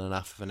 similar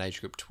enough of an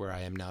age group to where I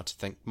am now to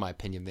think my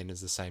opinion then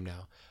is the same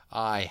now.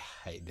 I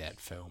hate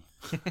that film.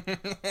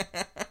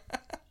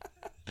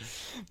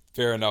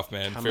 Fair enough,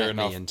 man. Come Fair at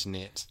enough. me,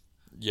 internet.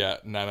 Yeah,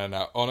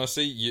 no.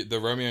 Honestly, the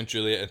Romeo and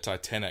Juliet and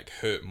Titanic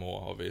hurt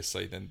more,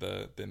 obviously, than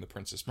the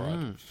Princess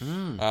Bride.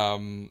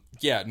 I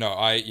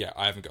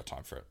haven't got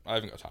time for it. I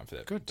haven't got time for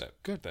that. Good.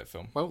 That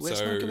film. Well, let's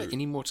not give it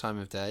any more time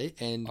of day,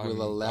 and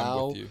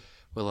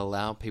we'll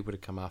allow people to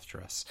come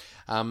after us.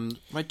 I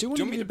do want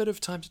to give you a bit of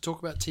time to talk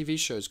about TV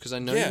shows, because I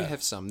know you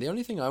have some. The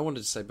only thing I wanted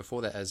to say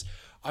before that is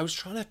I was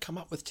trying to come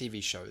up with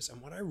TV shows, and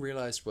what I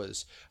realised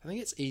was I think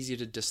it's easier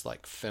to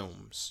dislike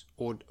films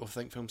or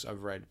think films are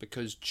overrated,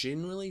 because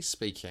generally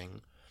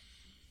speaking,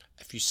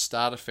 if you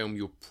start a film,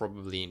 you'll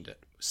probably end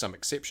it. Some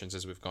exceptions,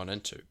 as we've gone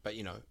into. But,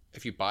 you know,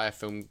 if you buy a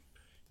film,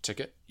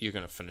 ticket, you're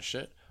going to finish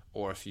it.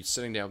 Or if you're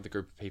sitting down with a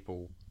group of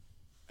people,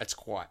 it's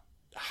quite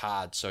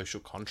hard social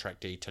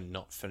contract-y to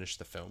not finish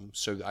the film.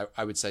 So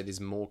I would say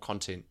there's more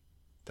content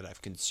that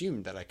I've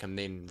consumed that I can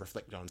then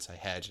reflect on and say,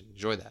 hey, I didn't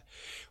enjoy that.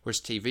 Whereas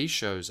TV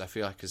shows, I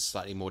feel like is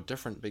slightly more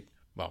different.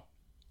 Well,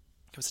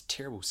 it was a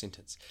terrible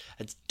sentence.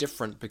 It's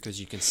different because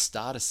you can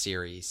start a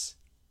series,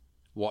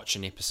 watch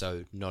an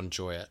episode, not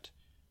enjoy it,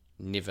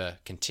 never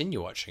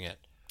continue watching it,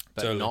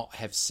 but Totally. not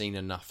have seen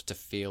enough to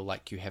feel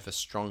like you have a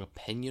strong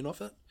opinion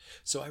of it.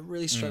 So I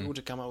really struggle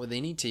to come up with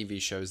any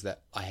TV shows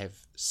that I have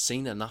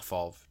seen enough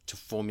of to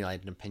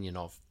formulate an opinion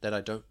of that I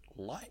don't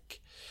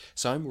like.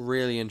 So I'm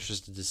really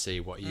interested to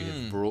see what you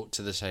have brought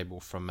to the table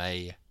from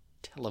a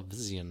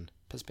television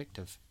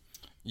perspective.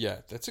 Yeah,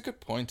 that's a good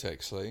point,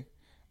 actually.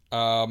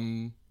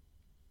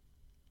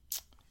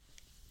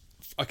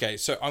 Okay,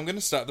 so I'm going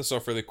to start this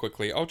off really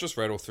quickly. I'll just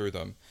rattle through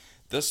them.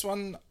 This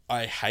one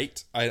I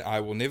hate.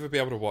 I will never be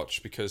able to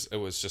watch because it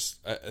was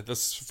just...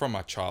 this is from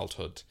my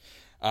childhood.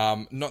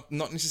 Not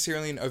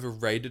necessarily an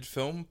overrated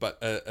film,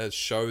 but a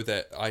show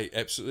that I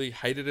absolutely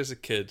hated as a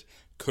kid.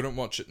 Couldn't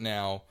watch it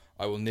now.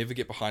 I will never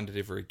get behind it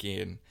ever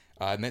again.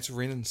 And that's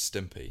Ren and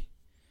Stimpy.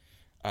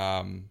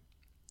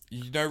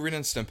 You know Ren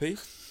and Stimpy?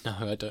 No,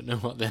 I don't know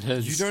what that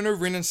is. You don't know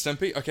Ren and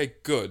Stimpy? Okay,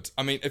 good.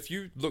 I mean, if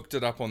you looked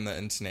it up on the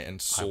internet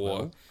and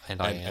saw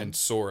and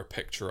saw a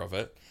picture of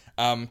it,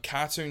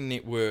 Cartoon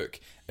Network,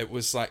 it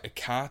was like a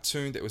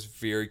cartoon that was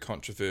very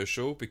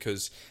controversial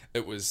because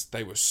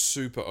they were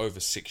super over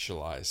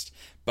sexualized,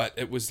 but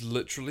it was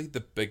literally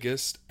the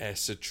biggest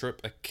acid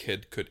trip a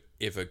kid could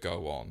ever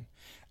go on.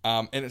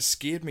 And it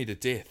scared me to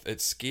death.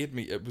 It scared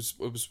me. It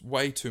was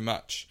way too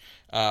much.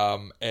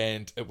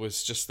 And it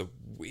was just the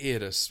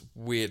weirdest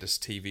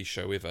TV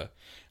show ever.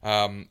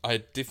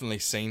 I'd definitely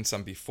seen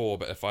some before,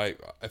 but if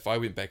I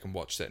went back and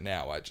watched that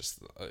now, I just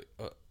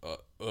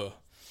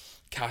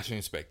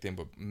cartoons back then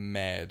were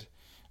mad.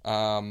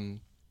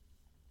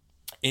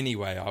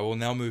 Anyway, I will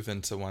now move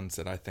into ones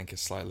that I think are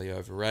slightly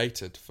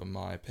overrated, for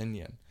my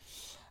opinion.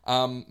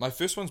 My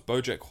first one's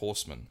BoJack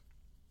Horseman.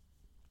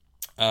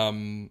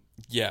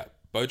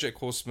 BoJack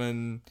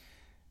Horseman,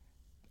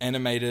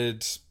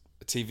 animated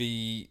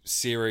TV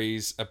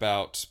series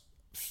about,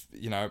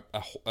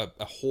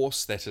 a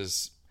horse that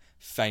is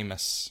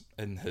famous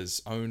in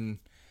his own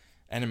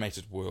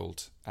animated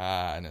world,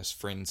 and his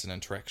friends and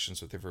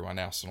interactions with everyone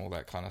else and all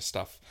that kind of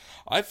stuff.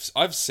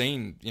 I've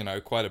seen,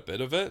 quite a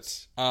bit of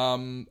it.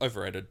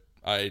 Overrated.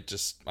 I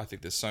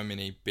think there's so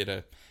many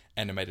better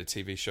animated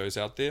TV shows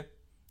out there.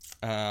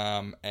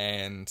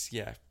 And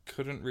yeah,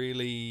 couldn't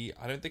really...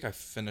 I don't think I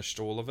finished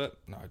all of it.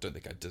 No, I don't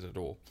think I did it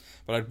all.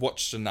 But I'd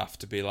watched enough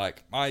to be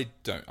like, I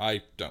don't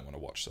want to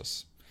watch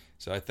this.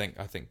 So I think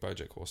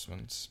BoJack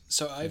Horseman's...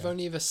 So I've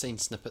only ever seen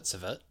snippets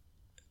of it.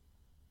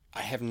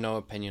 I have no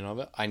opinion of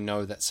it. I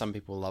know that some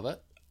people love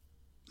it.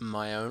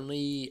 My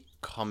only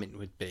comment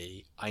would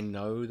be, I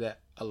know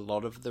that a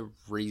lot of the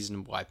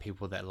reason why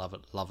people that love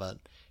it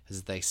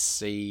is they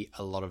see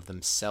a lot of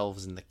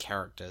themselves in the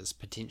characters,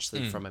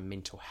 potentially from a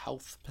mental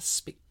health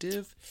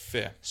perspective.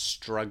 Fair.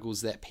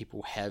 Struggles that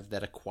people have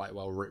that are quite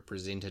well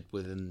represented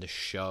within the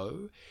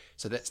show.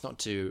 So that's not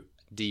to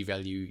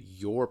devalue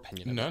your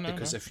opinion of it,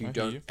 because if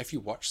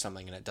you watch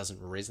something and it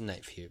doesn't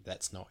resonate for you,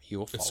 that's not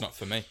your fault. It's not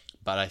for me.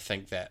 But I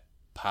think that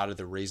part of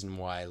the reason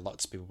why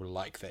lots of people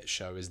like that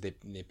show is their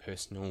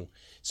personal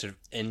sort of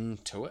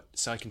into it.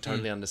 So I can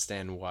totally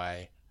understand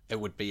why it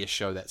would be a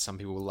show that some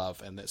people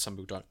love and that some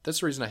people don't.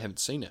 That's the reason I haven't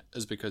seen it,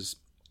 is because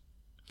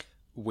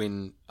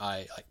when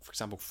for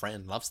example,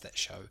 Fran loves that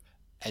show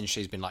and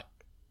she's been like,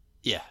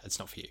 yeah, it's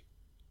not for you.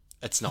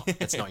 It's not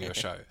your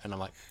show. And I'm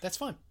like, that's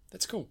fine.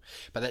 That's cool.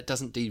 But that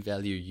doesn't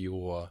devalue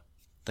your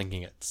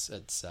thinking it's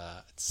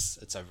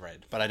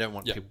overrated. But I don't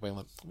want people being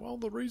like, well,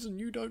 the reason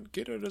you don't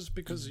get it is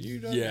because you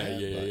don't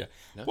Yeah.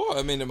 No? Well,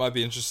 I mean, it might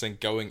be interesting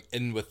going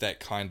in with that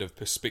kind of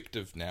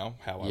perspective now,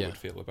 how I would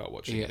feel about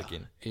watching it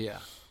again. Yeah.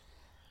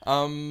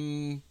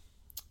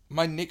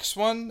 My next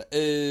one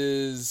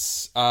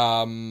is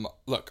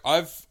look,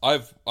 I've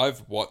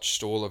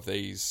watched all of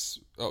these.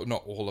 Oh,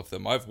 not all of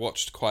them. I've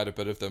watched quite a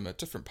bit of them at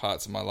different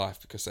parts of my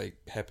life because they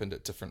happened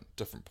at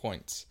different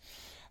points.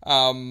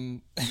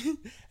 And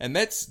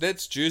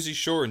that's Jersey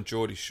Shore and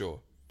Geordie Shore.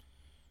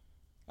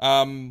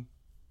 Yeah,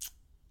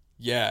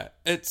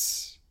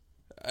 it's.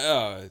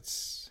 Do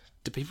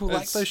people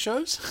like those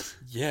shows?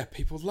 Yeah,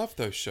 people love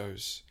those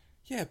shows.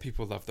 I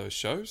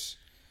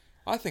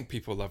think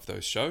people love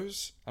those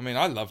shows. I mean,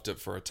 I loved it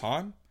for a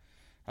time.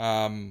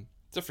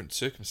 Different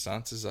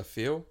circumstances, I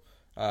feel.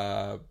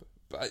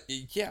 But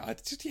yeah,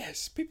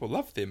 yes, people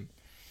love them.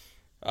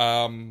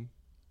 I'm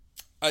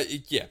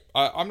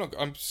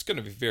just going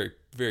to be very,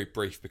 very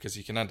brief because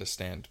you can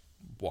understand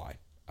why.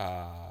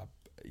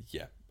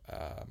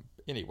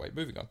 Anyway,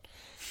 moving on.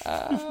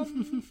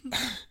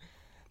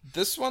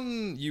 This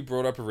one, you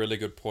brought up a really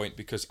good point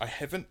because I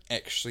haven't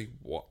actually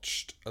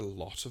watched a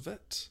lot of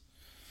it,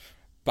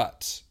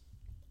 but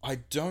I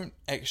don't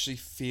actually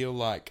feel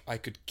like I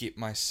could get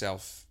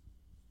myself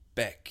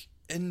back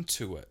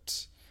into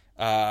it.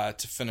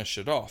 to finish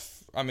it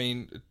off. I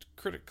mean,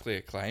 critically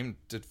acclaimed,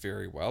 did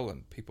very well,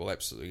 and people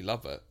absolutely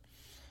love it.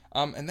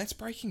 And that's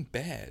Breaking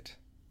Bad.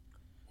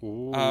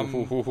 Yeah,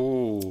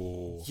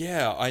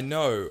 I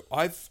know.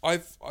 I've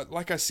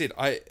like I said,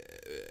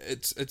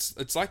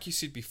 it's like you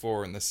said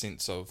before, in the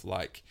sense of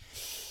like,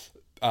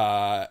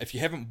 if you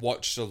haven't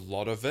watched a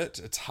lot of it,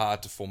 it's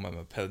hard to form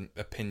an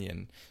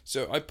opinion.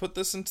 So I put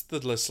this into the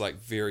list like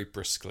very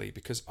briskly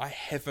because I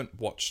haven't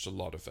watched a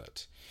lot of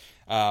it.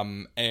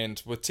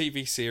 And with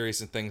TV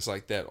series and things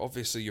like that,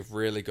 obviously you've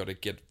really got to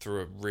get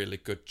through a really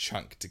good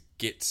chunk to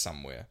get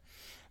somewhere.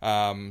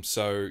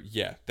 So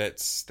yeah,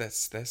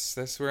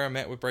 that's where I'm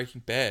at with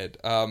Breaking Bad.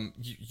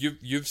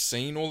 You've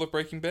seen all of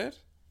Breaking Bad?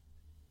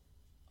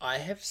 I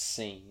have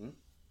seen.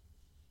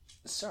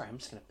 Sorry, I'm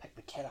just gonna pick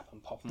the cat up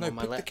and pop him No, on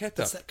my pick lap. the cat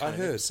That's up. that kind I of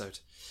heard. episode.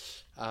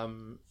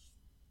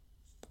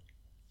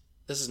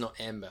 This is not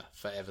Amber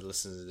for ever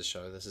listeners to the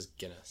show. This is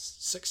Guinness,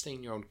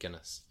 16-year-old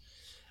Guinness.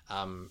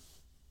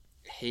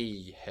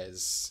 He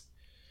has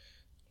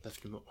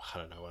lived. I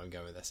don't know where I'm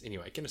going with this.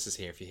 Anyway, Guinness is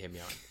here if you hear me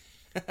on.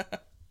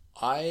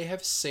 I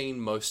have seen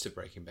most of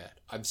Breaking Bad.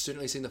 I've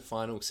certainly seen the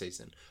final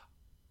season.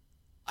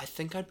 I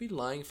think I'd be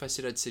lying if I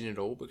said I'd seen it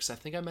all, because I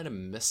think I might have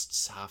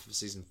missed half of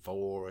season 4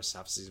 or half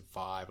of season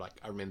 5. Like,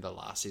 I remember the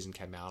last season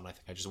came out and I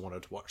think I just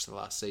wanted to watch the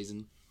last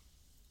season.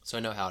 So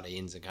I know how it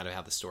ends and kind of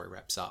how the story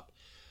wraps up.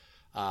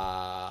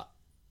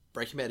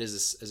 Breaking Bad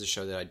is a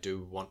show that I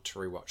do want to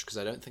rewatch because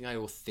I don't think I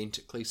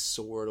authentically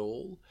saw it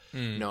all.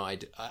 No,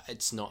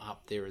 it's not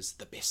up there as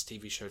the best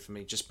TV show for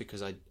me just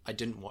because I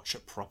didn't watch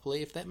it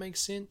properly, if that makes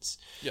sense.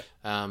 Yeah.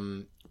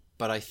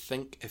 But I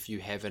think if you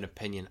have an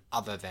opinion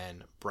other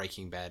than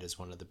Breaking Bad is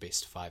one of the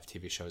best 5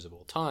 TV shows of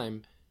all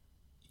time,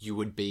 you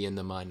would be in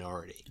the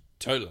minority.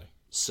 Totally.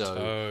 So,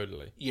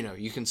 totally. You know,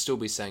 you can still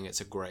be saying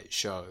it's a great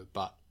show,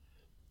 but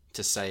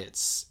to say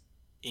it's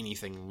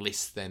anything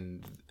less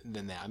than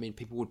that, I mean,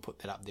 people would put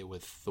that up there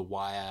with The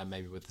Wire,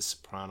 maybe with The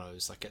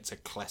Sopranos. Like, it's a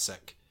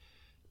classic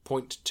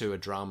point to a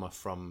drama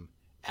from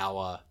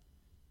our,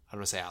 I don't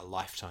want to say our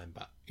lifetime,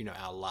 but, you know,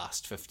 our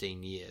last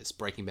 15 years.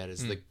 Breaking Bad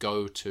is the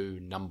go-to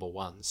number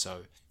one.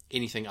 So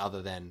anything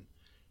other than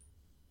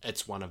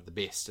it's one of the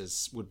best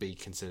would be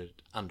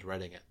considered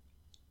underrating it.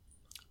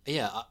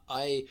 Yeah,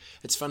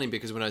 it's funny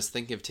because when I was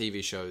thinking of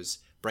TV shows,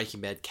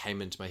 Breaking Bad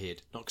came into my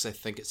head. Not because I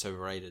think it's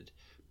overrated,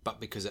 but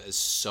because it is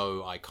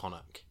so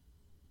iconic.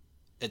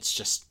 It's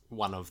just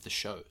one of the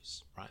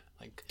shows, right?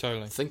 Like,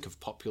 Totally. Think of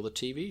popular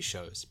TV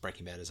shows.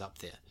 Breaking Bad is up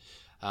there.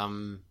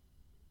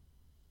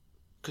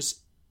 Because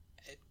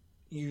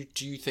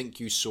do you think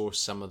you saw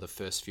some of the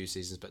first few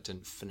seasons but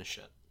didn't finish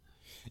it?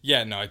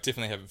 Yeah, no, I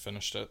definitely haven't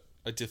finished it.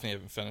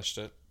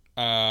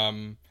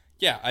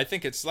 Yeah, I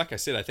think it's, like I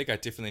said, I think I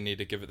definitely need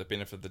to give it the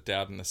benefit of the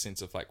doubt in the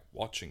sense of, like,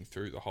 watching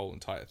through the whole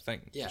entire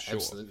thing. Yeah, for sure.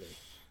 Absolutely.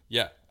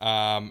 Yeah,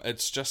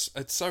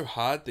 it's so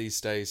hard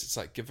these days. It's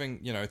like giving,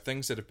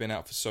 things that have been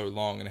out for so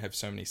long and have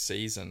so many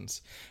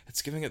seasons,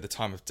 it's giving it the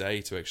time of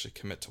day to actually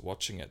commit to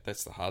watching it.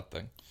 That's the hard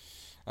thing.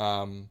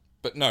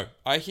 But no,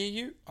 I hear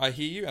you,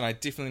 and I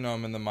definitely know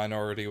I'm in the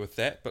minority with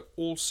that, but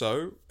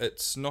also,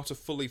 it's not a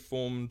fully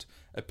formed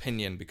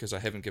opinion because I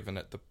haven't given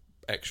it the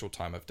actual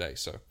time of day,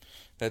 so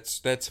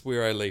that's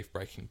where I leave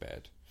Breaking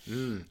Bad.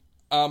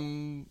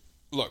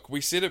 Look, we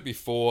said it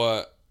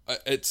before,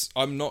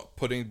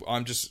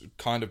 I'm just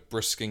kind of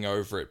brisking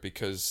over it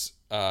because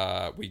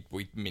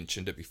we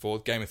mentioned it before,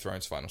 Game of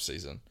Thrones final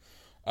season.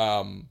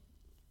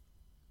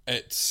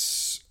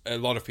 It's a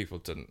lot of people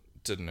didn't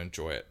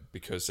enjoy it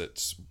because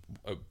it's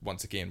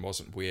once again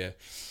wasn't where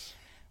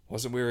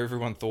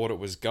everyone thought it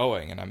was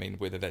going, and I mean,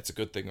 whether that's a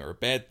good thing or a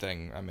bad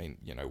thing, I mean,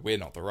 we're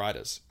not the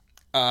writers.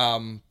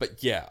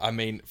 But yeah, I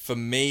mean, for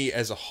me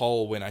as a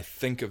whole, when I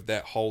think of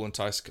that whole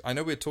entire, I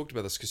know we had talked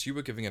about this because you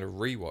were giving it a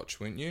rewatch,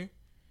 weren't you?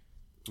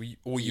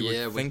 Were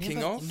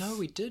thinking of? No,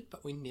 we did,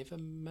 but we never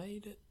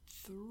made it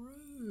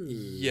through.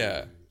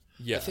 Yeah.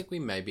 I think we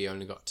maybe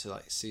only got to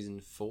like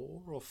season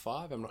 4 or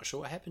 5. I'm not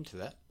sure what happened to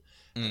that.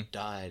 It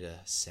died a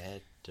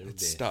sad little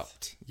death. It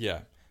stopped.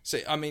 Yeah. So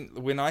I mean,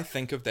 when I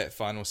think of that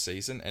final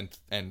season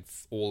and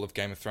all of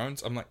Game of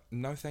Thrones, I'm like,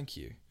 no, thank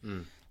you.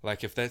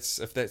 Like if that's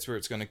where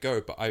it's going to go.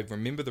 But I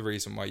remember the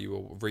reason why you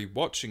were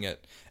rewatching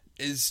it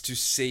is to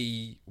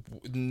see,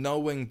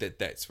 knowing that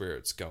that's where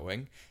it's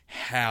going,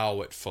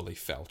 how it fully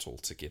felt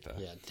altogether.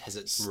 Yeah, has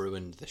it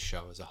ruined the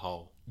show as a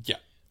whole? Yeah,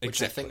 exactly.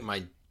 Which I think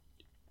my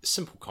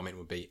simple comment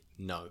would be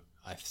no.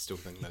 I still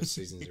think those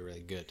seasons are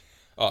really good.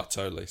 Oh,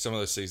 totally. Some of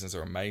those seasons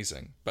are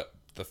amazing, but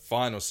the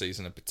final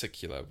season in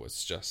particular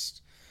was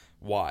just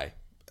why?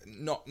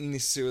 Not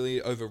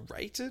necessarily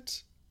overrated,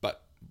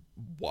 but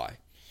why?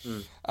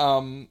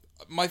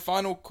 My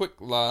final quick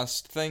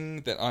last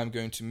thing that I'm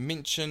going to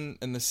mention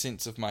in the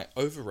sense of my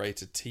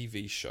overrated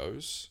TV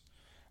shows,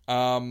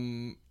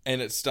 and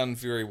it's done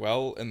very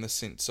well in the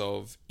sense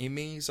of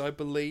Emmys, I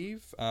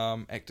believe,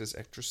 actors,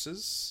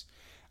 actresses,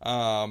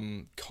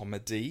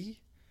 comedy,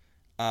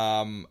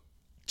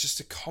 just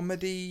a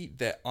comedy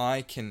that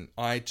I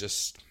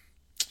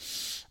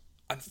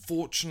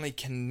unfortunately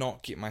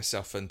cannot get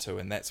myself into,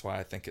 and that's why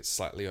I think it's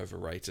slightly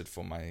overrated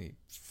for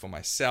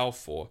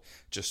myself, or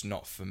just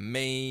not for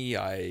me.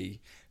 I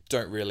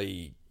don't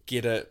really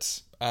get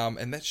it,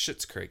 and that's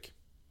Schitt's Creek.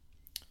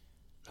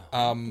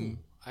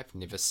 I've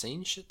never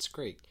seen Schitt's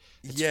Creek.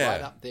 It's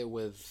right up there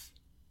with...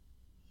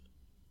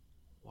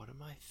 What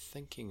am I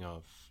thinking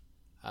of?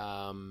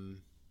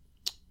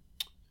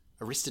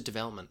 Arrested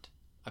Development.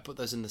 I put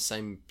those in the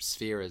same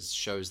sphere as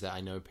shows that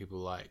I know people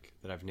like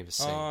that I've never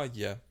seen. Oh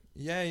yeah.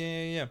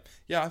 Yeah.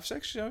 I've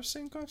seen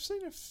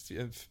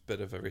a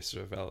bit of Arrested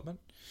Development.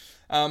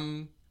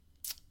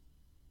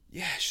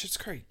 Schitt's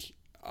Creek.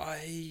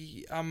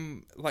 I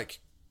like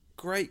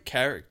great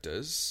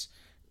characters,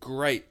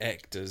 great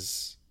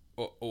actors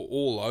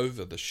all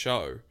over the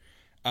show.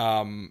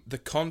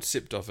 The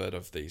concept of it,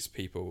 of these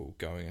people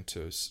going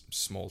into a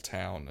small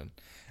town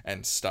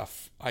and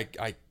stuff,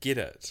 I get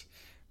it.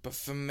 But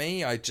for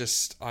me, I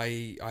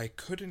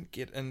couldn't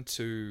get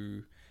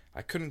into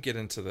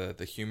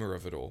the humor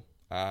of it all.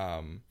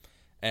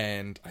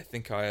 And I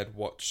think I've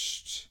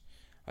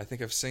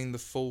seen the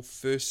full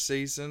first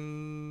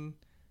season,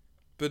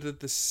 bit of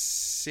the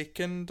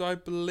second, I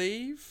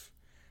believe.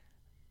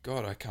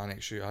 God, I don't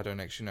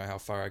actually know how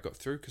far I got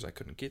through because I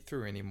couldn't get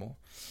through anymore.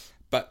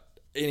 But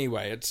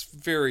anyway, it's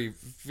very,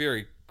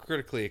 very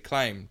critically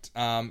acclaimed.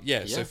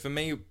 So for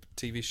me,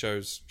 TV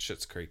shows,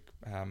 Schitt's Creek.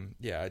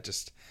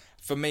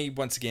 For me,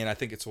 once again, I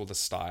think it's all the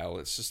style.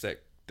 It's just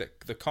that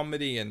the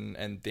comedy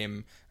and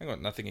them. I got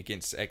nothing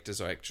against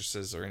actors or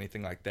actresses or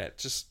anything like that.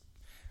 Just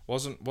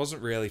wasn't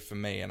really for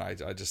me, and I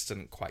just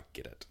didn't quite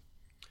get it.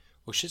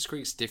 Well, Schitt's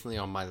Creek's definitely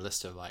on my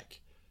list of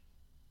like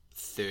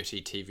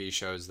 30 TV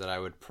shows that I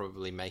would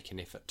probably make an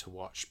effort to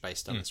watch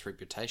based on its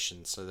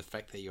reputation. So the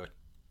fact that you're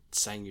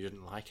saying you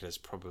didn't like it is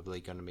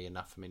probably going to be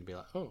enough for me to be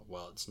like, oh,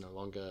 well, it's no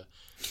longer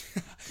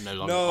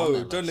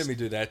No, don't let me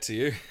do that to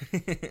you.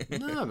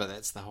 No, but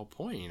that's the whole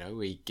point,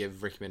 we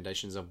give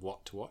recommendations of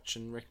what to watch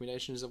and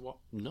recommendations of what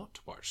not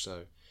to watch.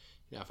 So,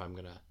 if I'm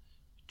going to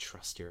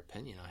trust your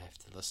opinion, I have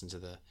to listen to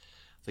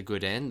the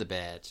good and the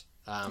bad.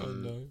 Oh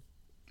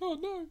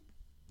no.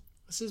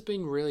 This has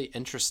been really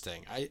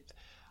interesting.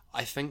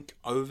 I think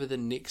over the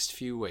next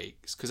few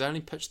weeks, because I only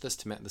pitched this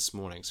to Matt this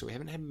morning, so we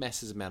haven't had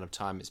massive amount of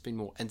time. It's been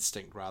more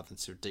instinct rather than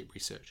sort of deep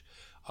research.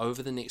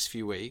 Over the next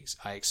few weeks,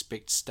 I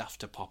expect stuff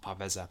to pop up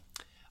as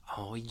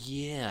oh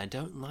yeah, I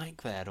don't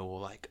like that, or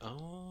like,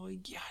 oh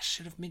yeah, I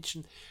should have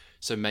mentioned.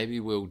 So maybe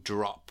we'll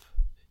drip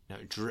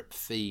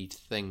feed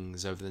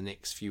things over the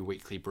next few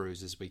weekly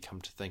brews as we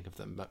come to think of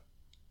them. But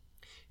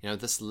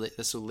this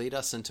will lead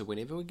us into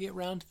whenever we get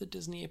around to the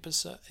Disney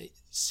episode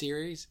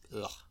series.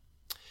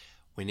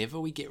 Whenever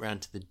we get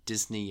around to the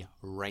Disney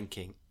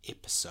ranking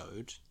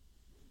episode,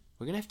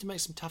 we're going to have to make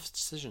some tough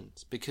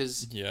decisions,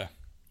 because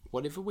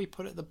whatever we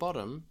put at the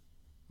bottom,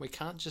 we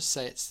can't just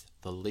say it's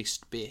the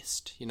least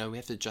best. We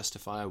have to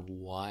justify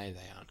why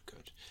they aren't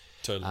good.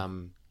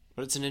 Totally.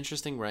 But it's an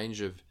interesting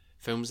range of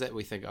films that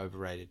we think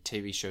overrated,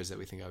 TV shows that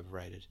we think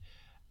overrated.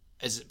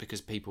 Is it because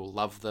people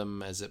love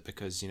them? Is it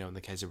because, in the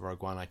case of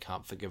Rogue One, I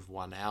can't forgive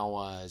 1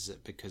 hour? Is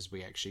it because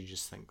we actually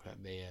just think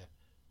that they're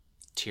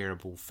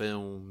terrible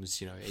films,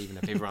 even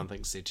if everyone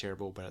thinks they're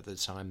terrible, but at the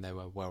time they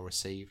were well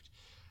received?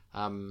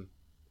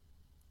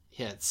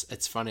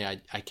 It's funny.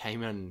 I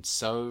came in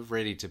so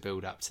ready to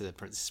build up to The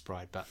Princess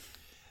Bride, but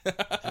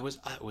it was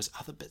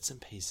other bits and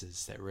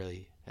pieces that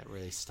really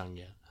stung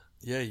you.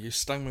 Yeah, you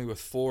stung me with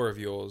 4 of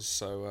yours.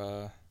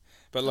 So,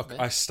 but look,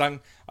 I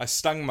stung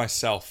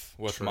myself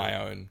with my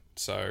own.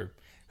 So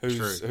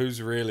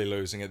who's really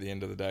losing at the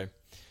end of the day?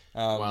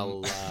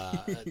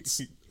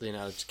 It's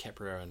Leonardo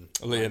DiCaprio and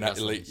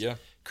Leonardo.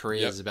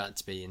 Career is about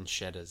to be in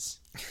shatters.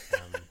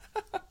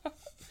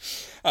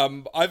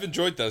 I've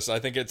enjoyed this. I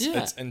think it's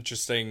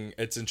interesting.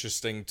 It's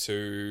interesting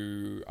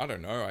to, I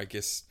don't know, I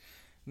guess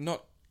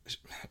not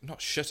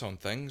shit on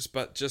things,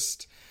 but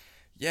just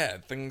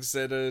things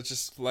that are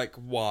just like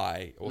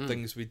why, or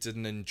things we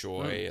didn't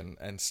enjoy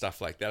and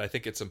stuff like that. I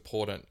think it's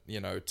important,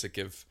 to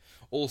give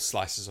all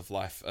slices of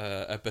life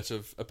a bit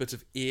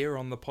of air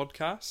on the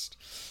podcast.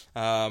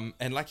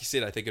 And like you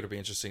said, I think it'll be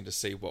interesting to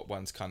see what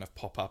ones kind of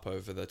pop up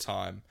over the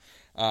time.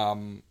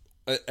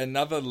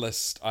 Another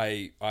list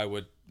I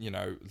would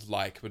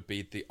would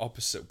be the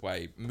opposite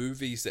way: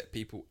 movies that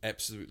people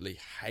absolutely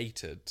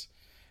hated,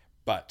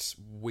 but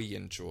we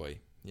enjoy.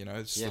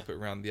 Slip it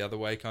around the other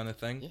way kind of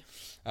thing.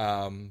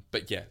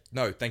 Thank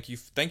you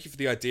for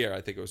the idea. I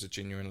think it was a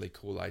genuinely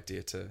cool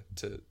idea to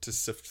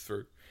sift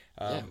through.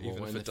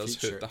 Even if it does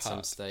hurt the heart. At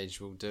some stage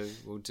we'll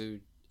do,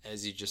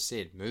 as you just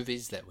said,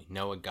 movies that we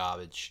know are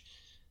garbage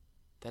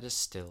that is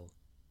still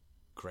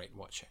great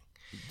watching.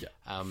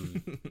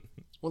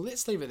 Well,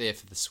 let's leave it there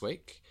for this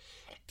week.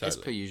 Totally. As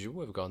per usual,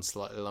 we've gone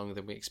slightly longer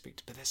than we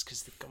expected, but that's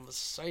because the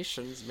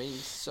conversation's been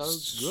so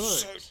good.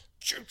 So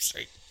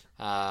juicy.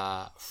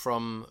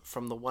 From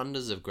the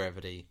wonders of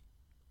gravity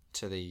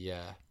to the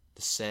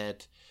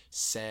sad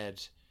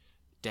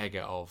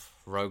dagger of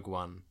Rogue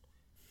One,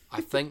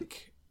 I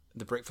think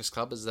The Breakfast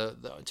Club is to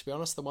be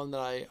honest, the one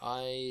that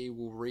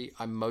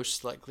I'm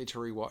most likely to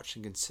rewatch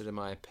and consider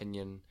my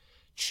opinion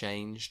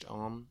changed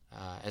on.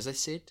 As I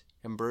said,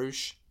 in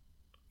Bruges,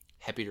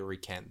 happy to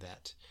recant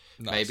that.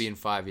 Nice. Maybe in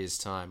 5 years'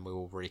 time we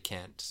will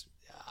recant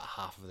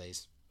half of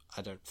these.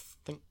 I don't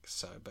think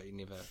so, but you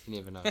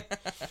never know.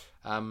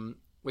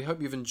 We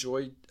hope you've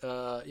enjoyed,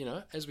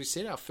 as we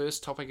said, our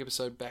first topic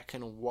episode back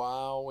in a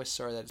while. We're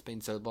sorry that it's been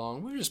so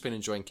long. We've just been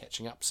enjoying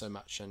catching up so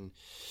much, and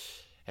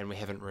we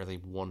haven't really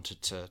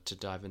wanted to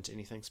dive into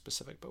anything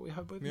specific. But we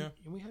hope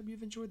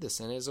you've enjoyed this.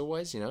 And as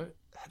always, hit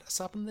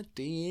us up in the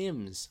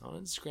DMs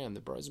on Instagram,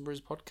 the Bros and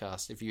Brews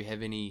Podcast, if you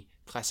have any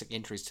classic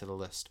entries to the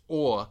list,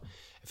 or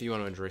if you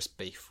want to address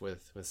beef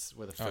with a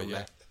film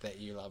that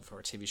you love,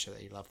 or a TV show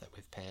that you love that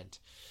we've panned.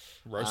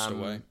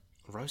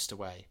 Roast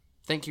away.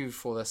 Thank you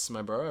for this,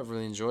 my bro. I've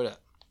really enjoyed it.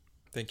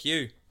 Thank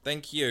you.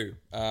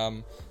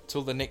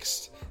 Till the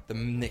next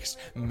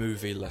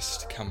movie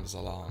list comes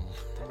along.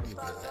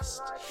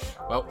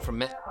 Well, from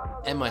Matt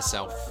and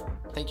myself,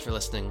 thank you for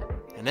listening.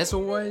 And as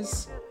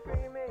always,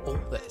 all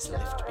that is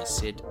left to be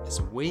said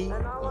is we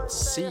will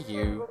see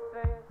you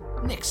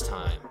next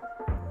time.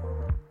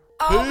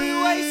 I'll be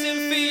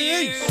waiting for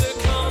you to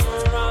come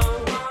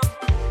around,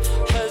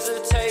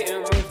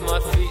 hesitating with my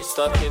feet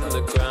stuck in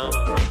the ground.